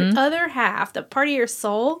you. Your other half, the part of your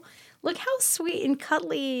soul. Look how sweet and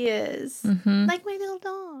cuddly he is. Like my little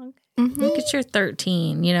dog. Look at your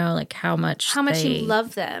 13. Like how much How much they, you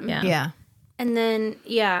love them. Yeah. Yeah. And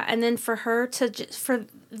then for her to for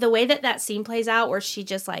the way that scene plays out, where she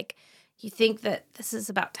just like, you think that this is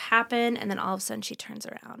about to happen, and then all of a sudden she turns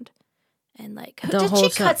around and like, The did whole she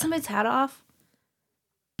cut somebody's head off?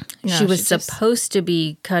 No, she was she just- supposed to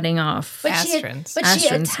be cutting off. But Astron's. she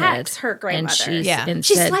Astron's attacks head, her grandmother. And Yeah. and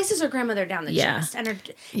She said- slices her grandmother down the Yeah. chest, and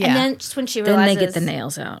Yeah. and then just when she Then realizes, they get the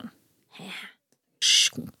nails out. Yeah.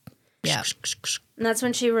 and that's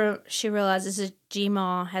when she realizes that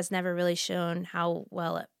G-Maw has never really shown how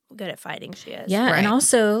good at fighting she is. Yeah, Right. and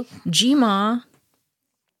also G-Ma.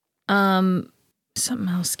 Something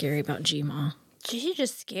else scary about G-Ma. She's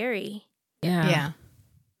just scary. Yeah. Yeah.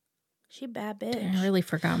 She a bad bitch. I really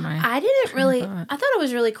forgot my. I didn't really. thought. I thought it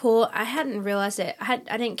was really cool. I hadn't realized it. I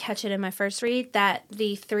didn't catch it in my first read that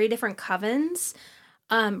the 3 different covens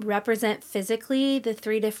represent physically the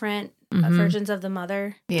 3 different versions of the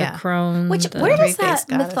mother. Yeah. The crone. Which the- where does three-faced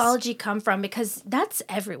that goddess. mythology come from? Because that's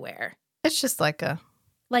everywhere. It's just like a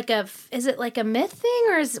Is it like a myth thing,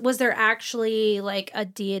 or was there actually like a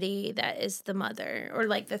deity that is the mother, or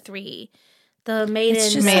like the 3, the maiden?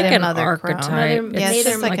 It's just Maiden, like an mother, archetype. crone. yeah, it's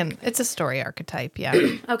Mother- just like it's a story archetype. Yeah.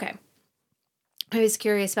 Okay. I was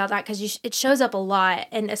curious about that because it shows up a lot,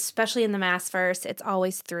 and especially in the Maas verse, it's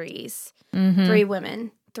always 3s. 3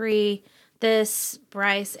 women. 3, this,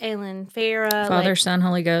 Bryce, Aelin, Farah. Father, Son,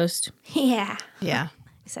 Holy Ghost. Yeah. Yeah.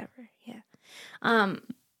 Except for, yeah.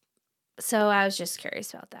 So I was just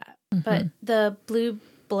curious about that. But the blue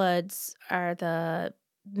bloods are the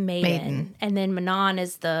maiden. And then Manon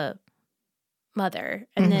is the mother.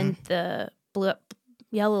 And then the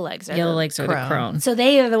yellow legs are Yellow the legs are the crone. crone. So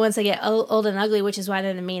they are the ones that get old and ugly, which is why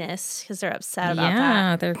they're the meanest, because they're upset about that.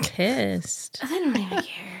 Yeah, they're pissed. I don't even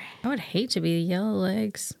care. I would hate to be the yellow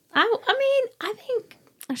legs. I mean, I think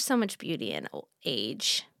There's so much beauty in old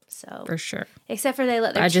age. So For sure. except for they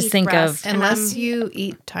let their I just teeth think of- rust, and Unless you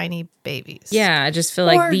eat tiny babies. Yeah, I just feel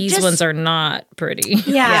Or like these just- ones are not pretty.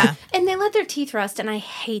 yeah. Yeah. And they let their teeth rust, and I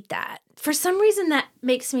hate that. For some reason, that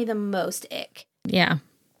makes me the most ick. Yeah.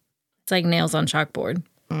 It's like nails on chalkboard.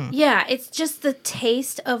 Yeah, it's just the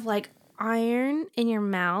taste of like iron in your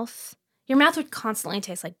mouth. Your mouth would constantly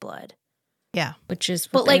taste like blood, Yeah. Which is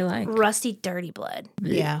but what like, they like. rusty, dirty blood.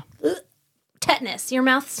 Yeah. Tetanus. Your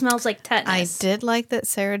mouth smells like I tetanus. did like that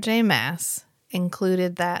Sarah J. Maas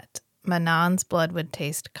included that Manon's blood would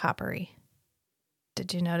taste coppery.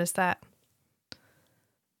 Did you notice that?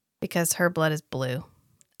 Because her blood is blue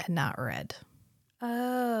and not red.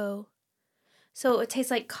 Oh, so it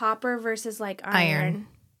tastes like copper versus like iron.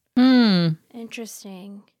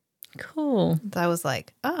 Interesting. Cool. So I was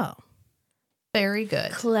like, oh, very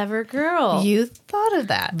good. Clever girl. You thought of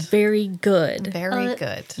that. Very good. Very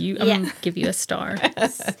good. I'm Yeah. going to give you a star.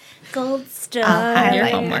 Gold star. I'll Your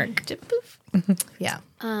highlight homework. Yeah.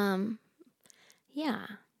 Yeah.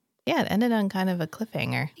 Yeah, it ended on kind of a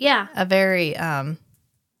cliffhanger. Yeah. A very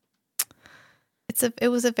it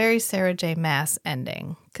was a very Sarah J. Maas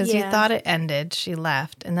ending because you Yeah. thought it ended, she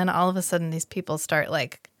left, and then all of a sudden these people start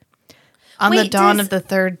like on the Wait, dawn does- of the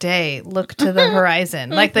third day, look to the horizon.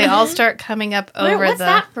 Like they all start coming up over What's the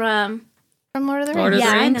that from? from Lord of the Lord Rings. of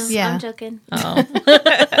the Yeah, I know. Rings? Yeah. I'm joking. Oh,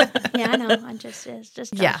 Yeah, I know. I'm just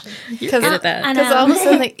joking. Yeah, you're good at that. I because know. all of a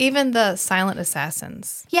sudden even the silent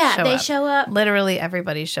assassins Yeah, they up. show up. Literally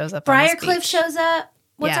everybody shows up. on this Briarcliff beach. shows up.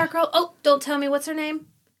 What's Yeah. our girl? Oh, don't tell me what's her name.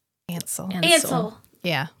 Ansel. Ansel.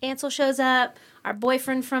 Yeah. Ansel shows up. Our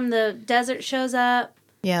boyfriend from the desert shows up.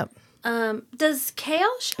 Yep. Does Kale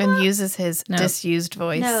show And up? uses his No. disused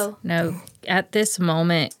voice. No, at this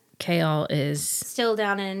moment, Kale is Still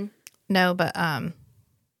down in. No, but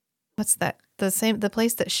what's that? The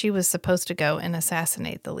place that she was supposed to go and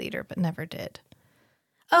assassinate the leader, but never did.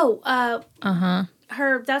 Oh, uh-huh.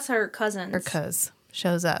 that's her cousin. Her cuz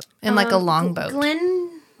shows up in like a longboat.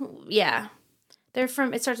 Glenn. Yeah, they're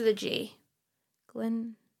from. It starts with a G.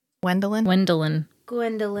 Glenn. Gwendolyn. Gwendolyn.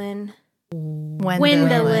 Gwendolyn.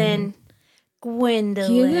 Gwendolyn.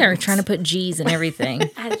 Gwendolyn. You are trying to put G's in everything.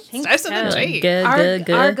 I think Starts with a so. G. Good.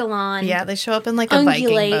 Argalon. Yeah, they show up in like a Viking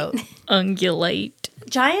Ungulate. boat. Ungulate.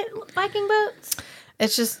 Giant Viking boats.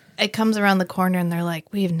 It's just it comes around the corner and they're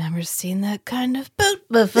like, "We've never seen that kind of boat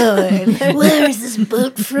before." Where is this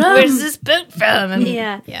boat from? Where's this boat from? And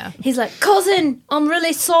Yeah. He's like, cousin, I'm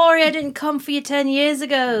really sorry I didn't come for you 10 years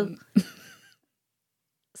ago.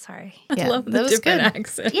 Sorry. Yeah, I love that the was different good.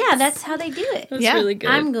 accents. Yeah, that's how they do it. That's Yeah. really good.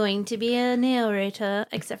 I'm going to be a narrator,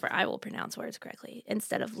 except for I will pronounce words correctly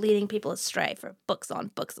instead of leading people astray for books on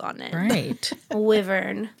it. right.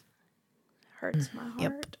 Wyvern. Hurts my heart.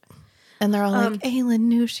 Yep. And they're all like, Aelin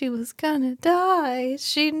knew she was gonna die.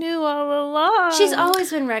 She knew all along. She's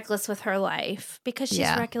always been reckless with her life because she's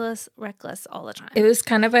Yeah. reckless all the time. It was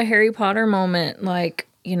kind of a Harry Potter moment. Like,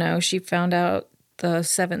 she found out the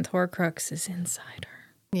seventh Horcrux is inside her.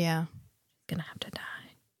 Yeah. Gonna have to die.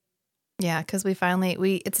 Yeah, because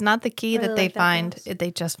it's not the key Really that they like that find. house.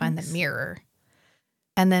 They just find the mirror.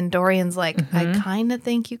 And then Dorian's like, I Mm-hmm. kind of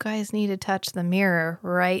think you guys need to touch the mirror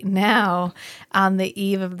right now on the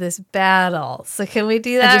eve of this battle. So can we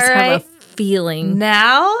do I that just right have a feeling.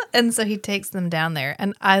 now? And so he takes them down there.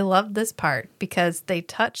 And I love this part because they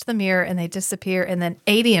touch the mirror and they disappear. And then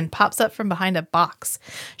Adian pops up from behind a box.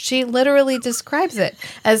 She literally describes it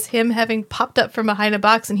as him having popped up from behind a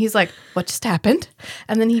box. And he's like, what just happened?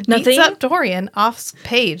 And then he beats Nothing? up Dorian off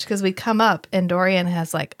page because we come up and Dorian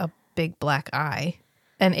has like a big black eye.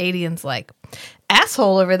 And Adian's like,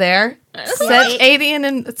 asshole over there sent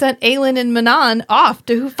Aelin and Manon off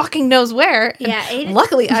to who fucking knows where. And Yeah, Aiden-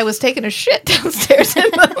 luckily, I was taking a shit downstairs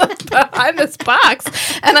behind this box,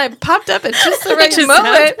 and I popped up at just the right Just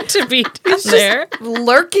moment, happened to be down there.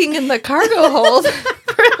 lurking in the cargo hold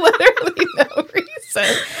for literally no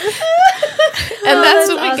reason. And that's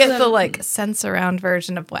when we get the like sense around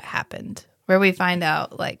version of what happened, where we find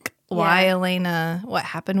out like why Elena, what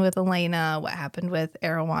happened with Elena, what happened with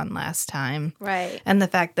Erewhon last time. Right. And the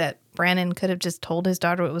fact that Brandon could have just told his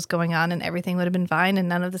daughter what was going on and everything would have been fine and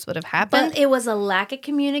none of this would have happened. But it was a lack of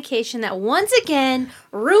communication that once again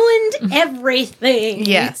ruined everything.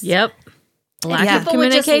 Yes. Yep. Lack Yeah. of People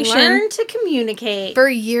would just communication. learn to communicate. For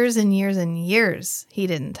years and years and years, he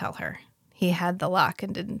didn't tell her. He had the lock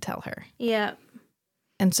and didn't tell her. Yep.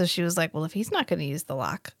 And so she was like, well, if he's not going to use the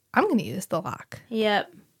lock, I'm going to use the lock.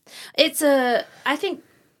 Yep. I think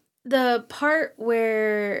the part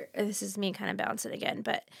where, this is me kind of bouncing again,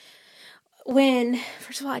 but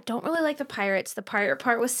first of all, I don't really like the pirates. The pirate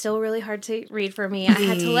part was still really hard to read for me. I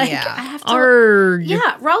had to I have to. Arg.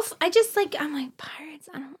 Yeah, Rolf. I'm like pirates.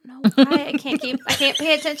 I don't know why I can't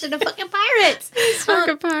pay attention to fucking pirates.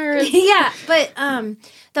 Fucking pirates. Yeah, but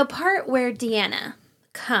the part where Deanna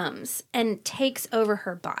comes and takes over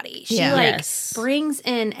her body, she Yes. brings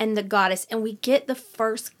in and the goddess, and we get the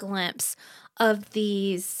first glimpse of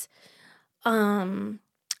these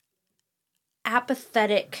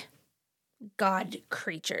apathetic god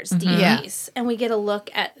creatures, deities, and we get a look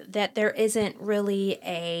at that. There isn't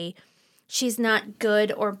really she's not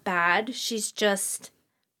good or bad. She's just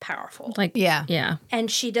powerful. Like, Yeah. And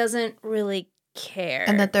she doesn't really care.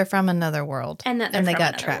 And that they're from another world. And that they from got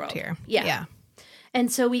another trapped world. here. Yeah. Yeah. And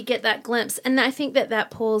so we get that glimpse. And I think that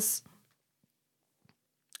pulls,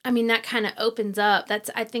 that kind of opens up. That's,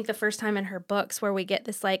 I think, the first time in her books where we get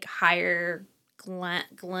this like higher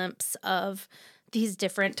glimpse of these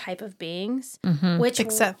different type of beings. Which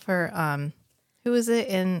Except for, who is it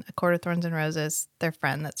in A Court of Thorns and Roses? Their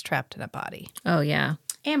friend that's trapped in a body. oh, yeah.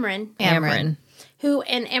 Amryn,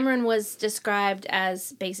 Amryn was described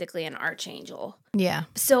as basically an archangel. Yeah.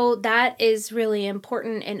 So that is really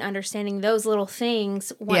important in understanding those little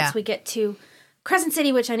things once we get to Crescent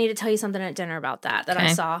City, which I need to tell you something at dinner about that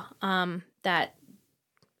I saw that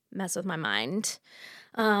messed with my mind.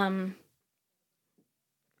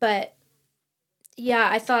 But yeah,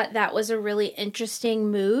 I thought that was a really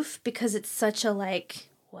interesting move because it's such a like,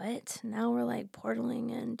 what? Now we're like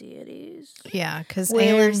portaling in deities. Yeah, because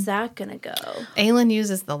Where's that gonna go? Aelin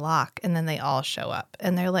uses the lock, and then they all show up,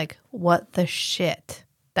 and they're like, "What the shit?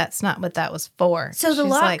 That's not what that was for." So the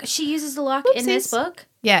She's lock, like, she uses the lock in this "Whoopsies." book?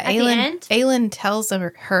 Yeah, At the end? Aelin tells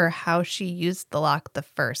her how she used the lock the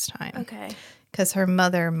first time. Okay. Because her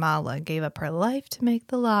mother, Mala, gave up her life to make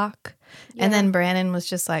the lock. Yeah. And then Brandon was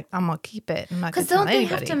just like, I'm going to keep it. I'm not going Because to tell don't they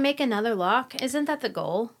anybody. have to make another lock? Isn't that the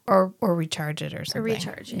goal? Or recharge it or something.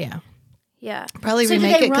 recharge it. Yeah. Yeah. Probably So do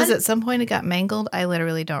remake they it because run- at some point it got mangled. I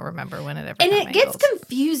literally don't remember when it ever And got it mangled. gets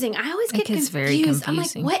confusing. I always get gets confused. very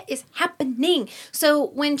confusing. I'm like, what is happening? So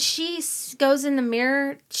when she goes in the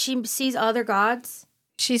mirror, she sees other gods.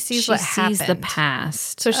 She sees She what sees happened. the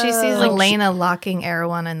past. So she sees Oh. Elena locking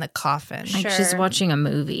Erewhon in the coffin. Like she's Sure. watching a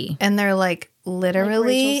movie. And they're like, Like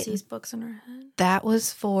literally, Rachel sees books in her head. that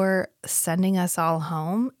was for sending us all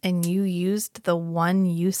home. And you used the one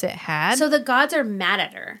use it had. So the gods are mad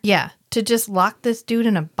at her. Yeah, to just lock this dude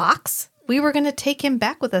in a box. We were going to take him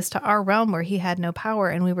back with us to our realm where he had no power,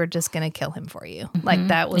 and we were just going to kill him for you. Like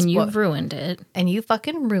that was And what, you've ruined it. and you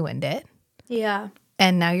fucking ruined it. Yeah.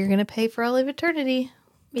 And now you're going to pay for all of eternity.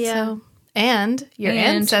 Yeah. So, and your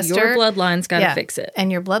And ancestor, your bloodline's got to fix it.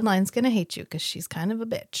 and your bloodline's going to hate you because she's kind of a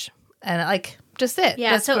bitch. And like, just it.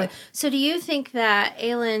 Yeah. That's So what- so do you think that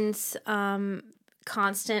Aelin's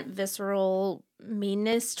constant visceral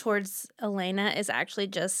meanness towards Elena is actually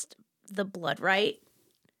just the blood right?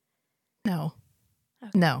 no,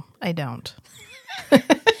 no, I don't.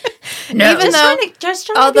 No. Even Just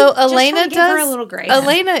though, trying to although be, just Elena trying to give her does, a little grace.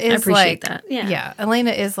 Elena I is appreciate like, that. Yeah.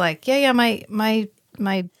 Elena is like,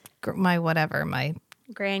 my whatever, my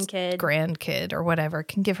grandkid. grandkid or whatever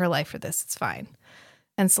can give her life for this. It's fine.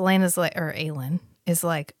 And Selena's like, or Aelin is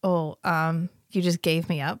like, oh, you just gave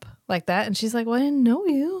me up like that. And she's like, well, I didn't know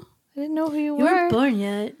you. I didn't know who you You were. weren't born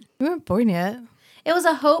yet. You weren't born yet. It was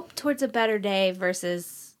a hope towards a better day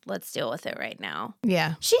versus let's deal with it right now.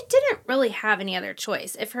 Yeah. She didn't really have any other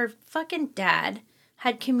choice. If her fucking dad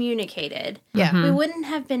had communicated, Yeah. we wouldn't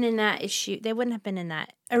have been in that issue. They wouldn't have been in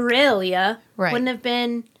that. Aurelia Right. wouldn't have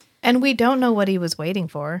been. And we don't know what he was waiting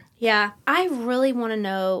for. Yeah. I really want to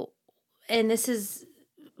know, and this is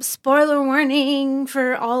spoiler warning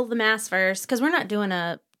for all the Maas verse, because we're not doing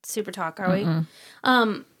a super talk, are we?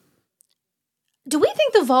 Do we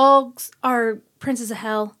think the Vogs are Princes of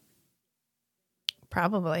Hell?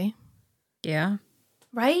 Probably. Yeah.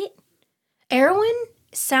 Right? Erwin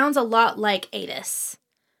sounds a lot like Adis.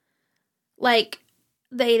 Like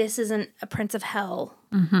the Adis isn't a Prince of Hell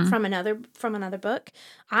from another book.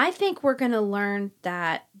 I think we're gonna learn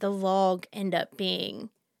that the Vogue end up being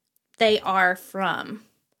they are from.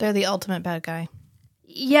 They're the ultimate bad guy.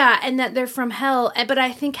 Yeah, and that they're from Hell, but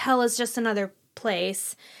I think Hell is just another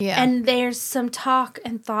place. Yeah. And there's some talk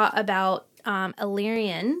and thought about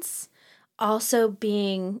Illyrians also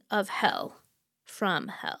being of Hell, from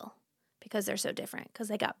Hell, because they're so different, because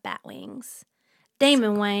they got bat wings,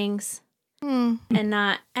 demon wings, and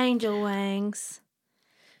not angel wings.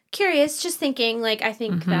 Curious, just thinking, like, I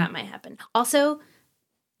think that might happen. Also,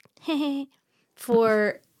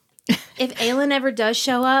 for if Aelin ever does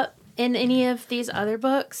show up in any of these other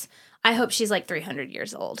books, I hope she's like 300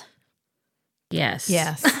 years old. Yes.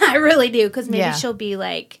 Yes. I really do, because maybe Yeah. she'll be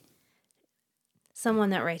like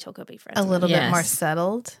someone that Rachel could be friends A with. little bit Yes. more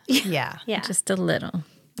settled. Yeah. Yeah. Just a little.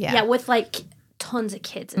 Yeah, with like tons of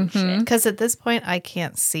kids and shit. Because at this point, I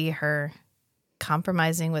can't see her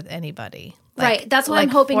compromising with anybody. Right, that's why I'm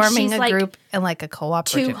hoping forming she's, a like, group and like a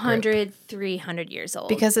cooperative group. 200, 300 years old.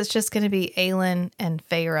 Because it's just going to be Aelin and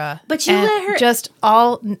Feyre. But you and let her- just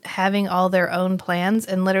all having all their own plans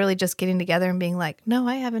and literally just getting together and being like, no,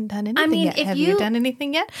 I haven't done anything mean, yet. if Have you- you done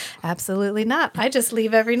anything yet? Absolutely not. I just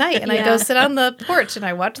leave every night and I Yeah. go sit on the porch and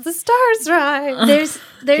I watch the stars rise.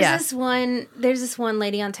 There's Yeah. this one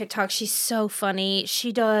lady on TikTok. She's so funny.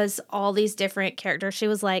 She does all these different characters.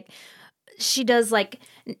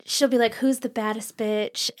 She'll be like, who's the baddest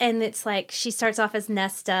bitch? And it's like, she starts off as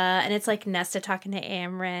Nesta, and it's like Nesta talking to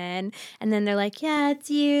Amren, and then they're like, yeah, it's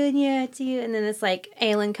you, and yeah, it's you, and then it's like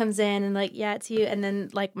Aelin comes in and like, yeah, it's you, and then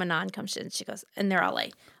like Manon comes in, and she goes, and they're all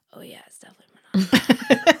like, oh yeah, it's definitely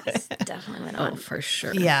Manon. It's definitely Manon. Oh, for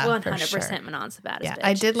sure. Yeah, 100% for sure. Manon's the baddest Yeah, bitch.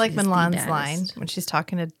 I did like She's the Milan's baddest. line when she's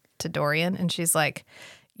talking to Dorian and she's like,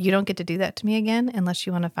 you don't get to do that to me again unless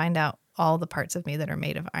you want to find out all the parts of me that are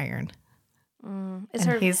made of iron. It's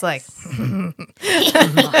And he's like, He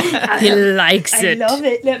likes I it. love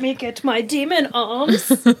it. Let me get my demon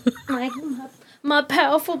arms. my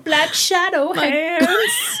powerful black shadow hands.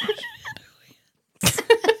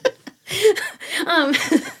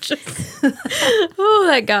 Oh,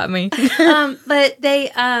 that got me. But they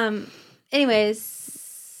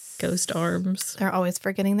anyways, Ghost arms. they're always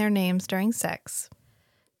forgetting their names during sex.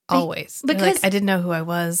 Always. They're because- like, I didn't know who I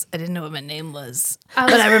was. I didn't know what my name was. I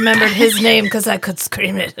But was- I remembered his name because I could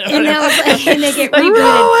scream it. and I was like, and they get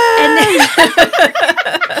rebooted. And then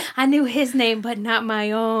I knew his name, but not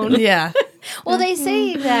my own. Yeah. Well, they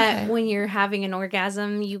say that when you're having an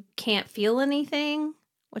orgasm, you can't feel anything,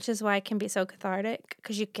 which is why it can be so cathartic,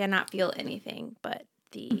 because you cannot feel anything, but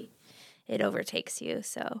it overtakes you.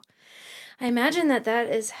 So I imagine that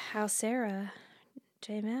is how Sarah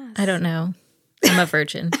J. Maas. I don't know. I'm a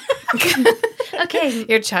virgin. Okay.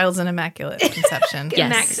 Your child's an immaculate conception.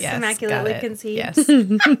 Yes. Immaculately got it. conceived. Yes.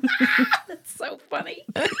 That's so funny.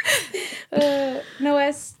 No,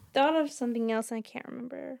 I thought of something else and I can't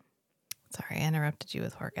remember. Sorry, I interrupted you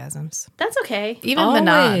with orgasms. That's okay. Even Always.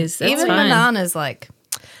 Manon. That's Even fine. Manon is like,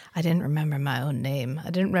 I didn't remember my own name. I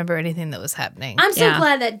didn't remember anything that was happening. I'm so Yeah.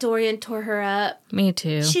 glad that Dorian tore her up. Me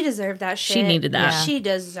too. She deserved that shit. She needed that. Yeah. She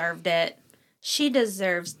deserved it. She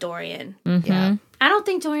deserves Dorian. Yeah. I don't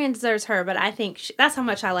think Dorian deserves her, but I think that's how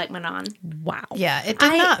much I like Manon. Wow. Yeah, it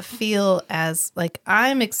did not feel as like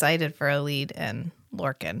I'm excited for Elide and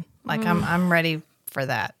Lorcan. Like I'm ready for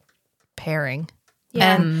that pairing.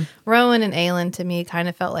 Yeah. And Rowan and Aelin to me kind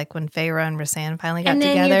of felt like when Feyre and Rasan finally got And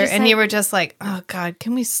then you're together, just and like- you were just like, "Oh God,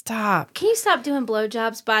 can we stop, Can you stop doing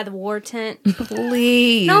blowjobs by the war tent?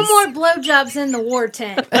 please?" No more blowjobs in the war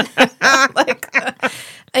tent.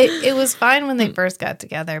 It was fine when they first got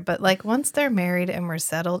together, but like once they're married and we're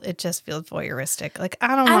settled, it just feels voyeuristic. Like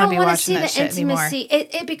I don't I want to don't be want to watching see that the shit anymore. intimacy.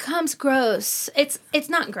 It becomes gross. It's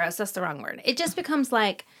not gross. That's the wrong word. It just becomes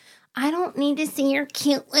like, I don't need to see your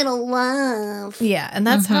cute little love Yeah, and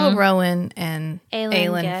that's how Rowan and Aelin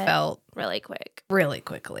Aelin get- felt really quick. really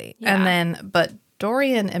quickly. Yeah. And then, but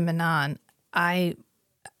Dorian and Manon, I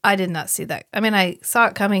did not see that. I mean, I saw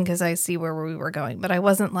it coming because I see where we were going, but I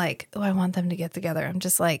wasn't like, oh, I want them to get together. I'm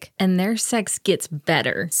just like, And their sex gets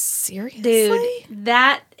better. seriously? Dude,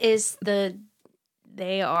 that is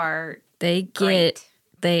they are They get great.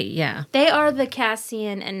 they are the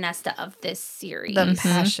Cassian and Nesta of this series. The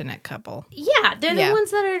passionate couple. Yeah, they're Yeah. the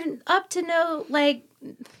ones that are up to no, like,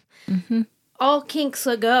 all kinks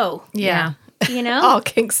a go, Yeah. you know? All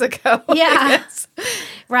kinks ago. Yeah. Yes.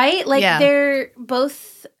 Right? Like, Yeah. they're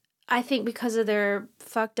both, I think, because of their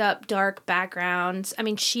fucked up, dark backgrounds. I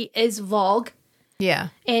mean, she is Vogue, Yeah.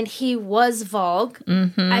 and he was Vogue.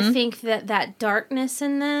 I think that darkness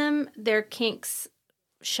in them, their kinks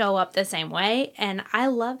show up the same way. And I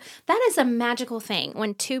love, that is a magical thing.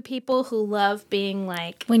 When two people who love being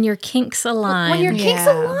like, when your kinks align. when your kinks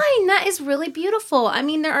Yeah. align, that is really beautiful. I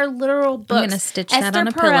mean, there are literal books. gonna stitch that Esther on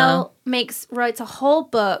a Perel pillow. writes a whole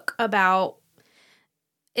book about.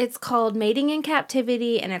 It's called Mating in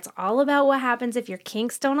Captivity, and it's all about what happens if your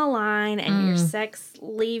kinks don't align and your sex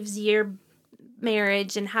leaves your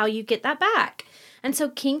marriage and how you get that back. And so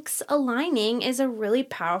kinks aligning is a really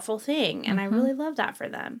powerful thing, and I really love that for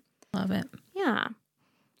them. Love it. Yeah.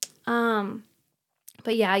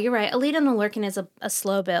 But yeah, you're right. Elite on the Lurkin is a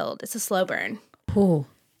slow build. It's a slow burn. Ooh.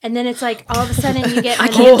 And then it's like all of a sudden you get I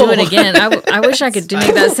can't do it again. I wish I could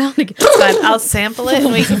make that sound again. It's fine. I'll sample it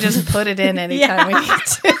and we can just put it in anytime we need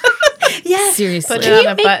to. Yes. Seriously. Put Can it on you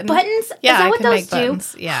a make button. buttons? Yeah, Is that I what can those make do?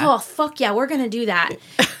 buttons. Yeah. Oh, fuck yeah, we're going to do that.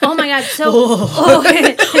 Oh my God. So, oh.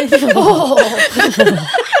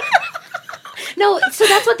 No, so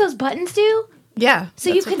that's what those buttons do? Yeah. So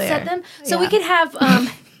you can set them. So we Yeah. could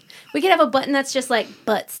have a button that's just like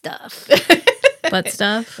butt stuff. Butt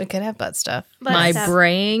stuff. We could have butt stuff. Butt My stuff.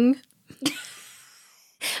 brain.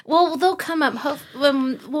 Well, they'll come up.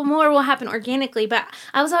 More will happen organically. But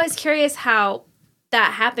I was always curious how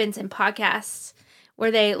that happens in podcasts,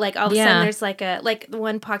 where they like all of a sudden there's like the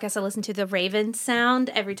one podcast I listen to, the Raven sound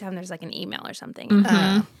every time there's like an email or something.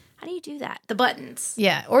 How do you do that? The buttons.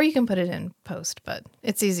 Yeah. Or you can put it in post, but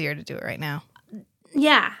it's easier to do it right now.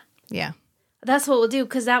 Yeah, Yeah. that's what we'll do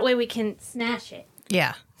because that way we can snatch it.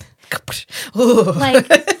 Yeah. Like,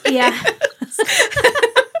 yeah.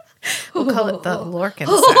 We'll call it the Lorcan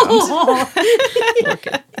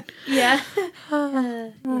sound. Yeah.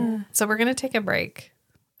 So we're going to take a break,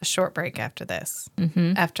 a short break after this,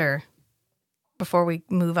 before we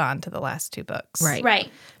move on to the last two books. Right.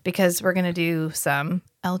 Because we're going to do some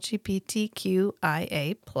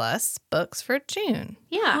LGBTQIA plus books for June.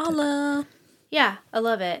 Yeah. Holla. Yeah. I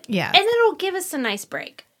love it. Yeah. And it'll give us a nice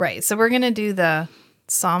break. Right. So we're going to do the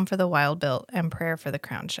Psalm for the Wild Built and Prayer for the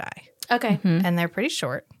Crown Shy. Okay. And they're pretty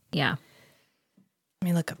short. Yeah. Let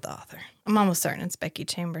me look up the author. I'm almost certain it's Becky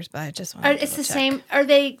Chambers, but I just want to It's the same. Are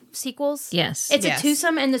they sequels? Yes. It's Yes. a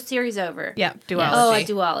twosome and the series over. Yeah, duology. Oh, a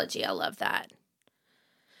duology. I love that.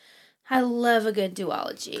 I love a good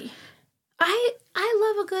duology.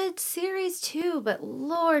 I love a good series too, but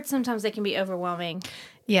Lord, sometimes they can be overwhelming.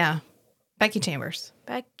 Yeah. Becky Chambers.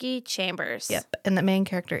 Becky Chambers. Yep. And the main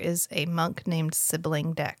character is a monk named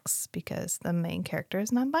Sibling Dex because the main character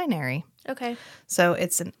is non-binary. Okay. So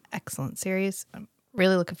it's an excellent series. I'm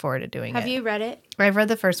really looking forward to doing it. Have you read it? I've read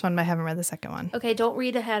the first one, but I haven't read the second one. Okay, don't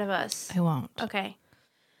read ahead of us. I won't. Okay.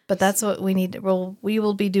 But that's what we need. We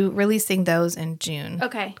will be releasing those in June.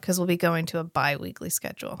 Okay. Because we'll be going to a bi-weekly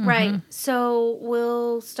schedule. Right. So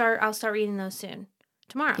I'll start reading those soon.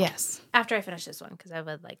 Tomorrow. Yes. After I finish this one, because I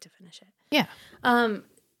would like to finish it. Yeah.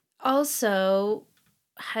 Also,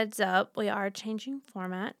 heads up, we are changing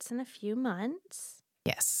formats in a few months.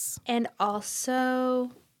 Yes. And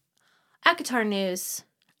also, ACOTAR news.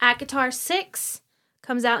 ACOTAR 6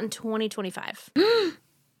 comes out in 2025.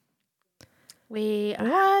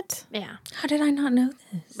 What? Yeah. How did I not know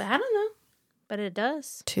this? I don't know, but it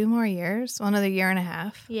does. 2 more years? Another year and a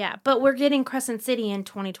half? Yeah, but we're getting Crescent City in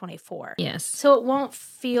 2024. Yes. So it won't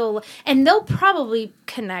feel, and they'll probably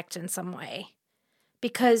connect in some way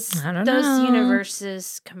because I don't those know.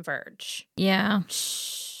 universes converge. Yeah.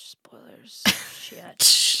 Shh, spoilers.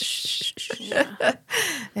 Shit. Yeah.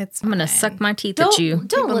 It's I'm going to fine. suck my teeth Don't at you. don't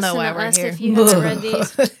People know listen why to we're us here. if you haven't read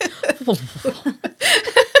these.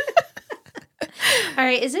 All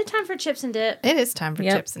right, is it time for chips and dip? It is time for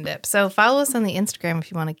Yep. Chips and Dip. So follow us on the Instagram if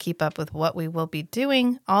you want to keep up with what we will be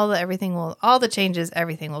doing. All the changes,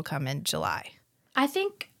 everything will come in July. I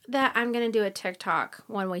think that I'm gonna do a TikTok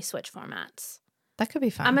when we switch formats. That could be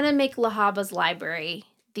fun. I'm gonna make Lahaba's Library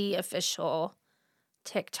the official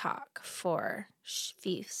TikTok for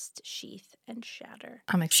Feast, Sheath, and Shatter.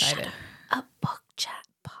 I'm excited. A book chat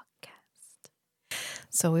podcast.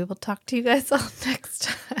 So we will talk to you guys all next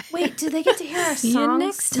time. Wait, do they get to hear our songs? See you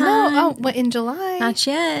next No, time. but in July. Not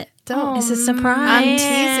yet. Don't. It's a I'm surprise.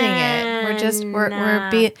 teasing it. We're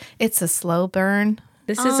being. It's a slow burn.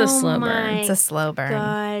 This is a slow my burn. It's a slow burn.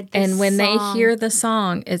 God, And when they song. hear the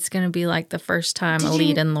song, it's going to be like the first time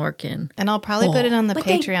Alita and Lorcan. And I'll probably put it on the But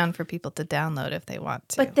they- Patreon for people to download if they want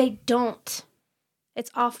to. But they don't.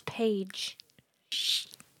 It's off page.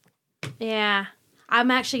 Yeah. I'm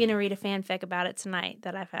actually going to read a fanfic about it tonight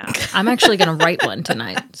that I found. I'm actually going to write one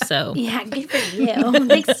tonight. So Yeah, good for you.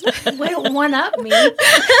 Thanks. Wait, one up me.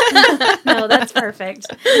 No, that's perfect.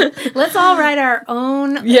 Let's all write our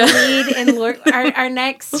own lead and our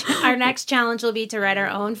next challenge will be to write our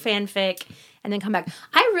own fanfic and then come back.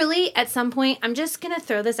 I really, at some point, I'm just going to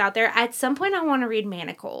throw this out there. At some point, I want to read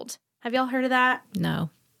Manacled. Have y'all heard of that? no.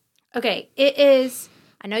 Okay, it is,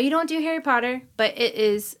 I know you don't do Harry Potter, but it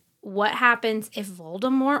is what happens if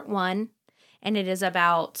Voldemort won, and it is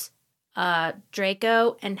about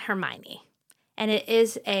Draco and Hermione. And it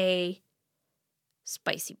is a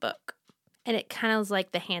spicy book. And it kind of is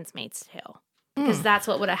like The Handmaid's Tale. Because that's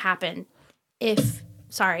what would have happened if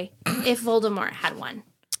Voldemort had won.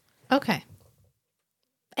 okay.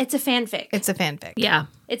 It's a fanfic. It's a fanfic. Yeah.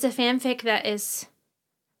 It's a fanfic that is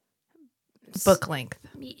Book length.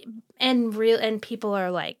 and real, and people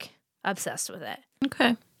are like obsessed with it.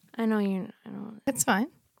 Okay. I know you're. I don't. It's fine.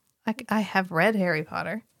 I have read Harry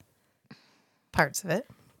Potter. Parts of it.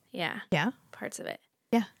 Yeah, Yeah. parts of it.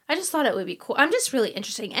 Yeah. I just thought it would be cool. I'm just really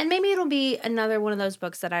interesting. And maybe it'll be another one of those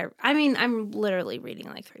books that I'm literally reading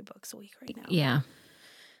like 3 books a week right now. Yeah.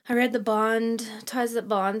 I read the Ties That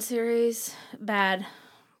Bond series. Bad.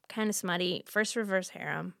 Kind of smutty. First Reverse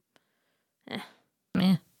Harem. Yeah.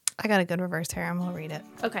 I got a good reverse harem. We'll read it.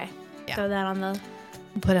 Okay. Yeah. Throw that on the...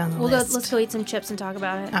 Put it on the list. Let's go eat some chips and talk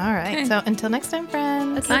about it. All right. Okay. So until next time,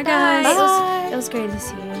 friends. Okay, Bye, guys. Bye. It was great to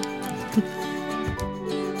see you.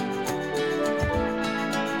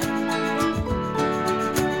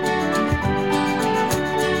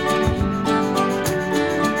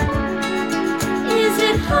 Is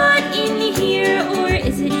it hot in here or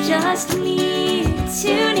is it just me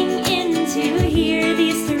tuning in to hear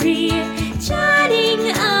these 3 chatting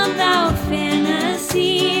about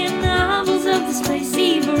fantasy novels of the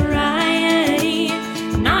spicy variety?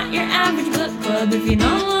 Not your average book club, if you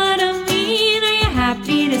know what I mean. Are you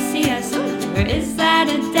happy to see us? Or is that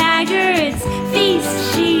a dagger? It's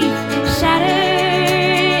feast, sheath,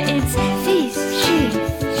 shatter. It's feast, sheath,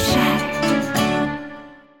 shatter.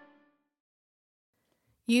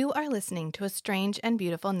 You are listening to a Strange and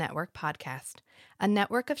Beautiful Network podcast, a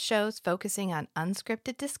network of shows focusing on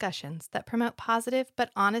unscripted discussions that promote positive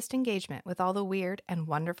but honest engagement with all the weird and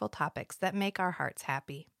wonderful topics that make our hearts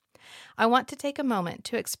happy. I want to take a moment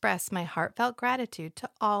to express my heartfelt gratitude to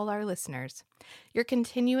all our listeners. Your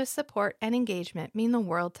continuous support and engagement mean the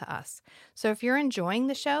world to us. So if you're enjoying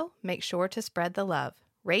the show, make sure to spread the love.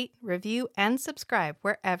 Rate, review, and subscribe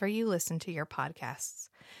wherever you listen to your podcasts.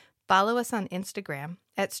 Follow us on Instagram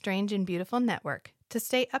at Strange and Beautiful Network to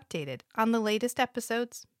stay updated on the latest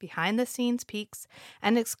episodes, behind-the-scenes peeks,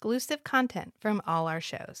 and exclusive content from all our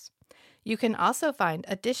shows. You can also find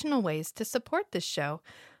additional ways to support this show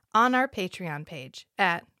on our Patreon page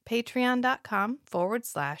at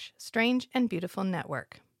patreon.com/Strange and Beautiful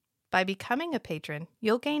Network. By becoming a patron,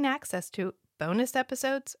 you'll gain access to bonus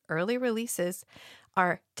episodes, early releases,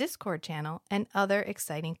 our Discord channel, and other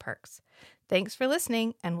exciting perks. Thanks for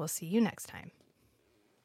listening, and we'll see you next time.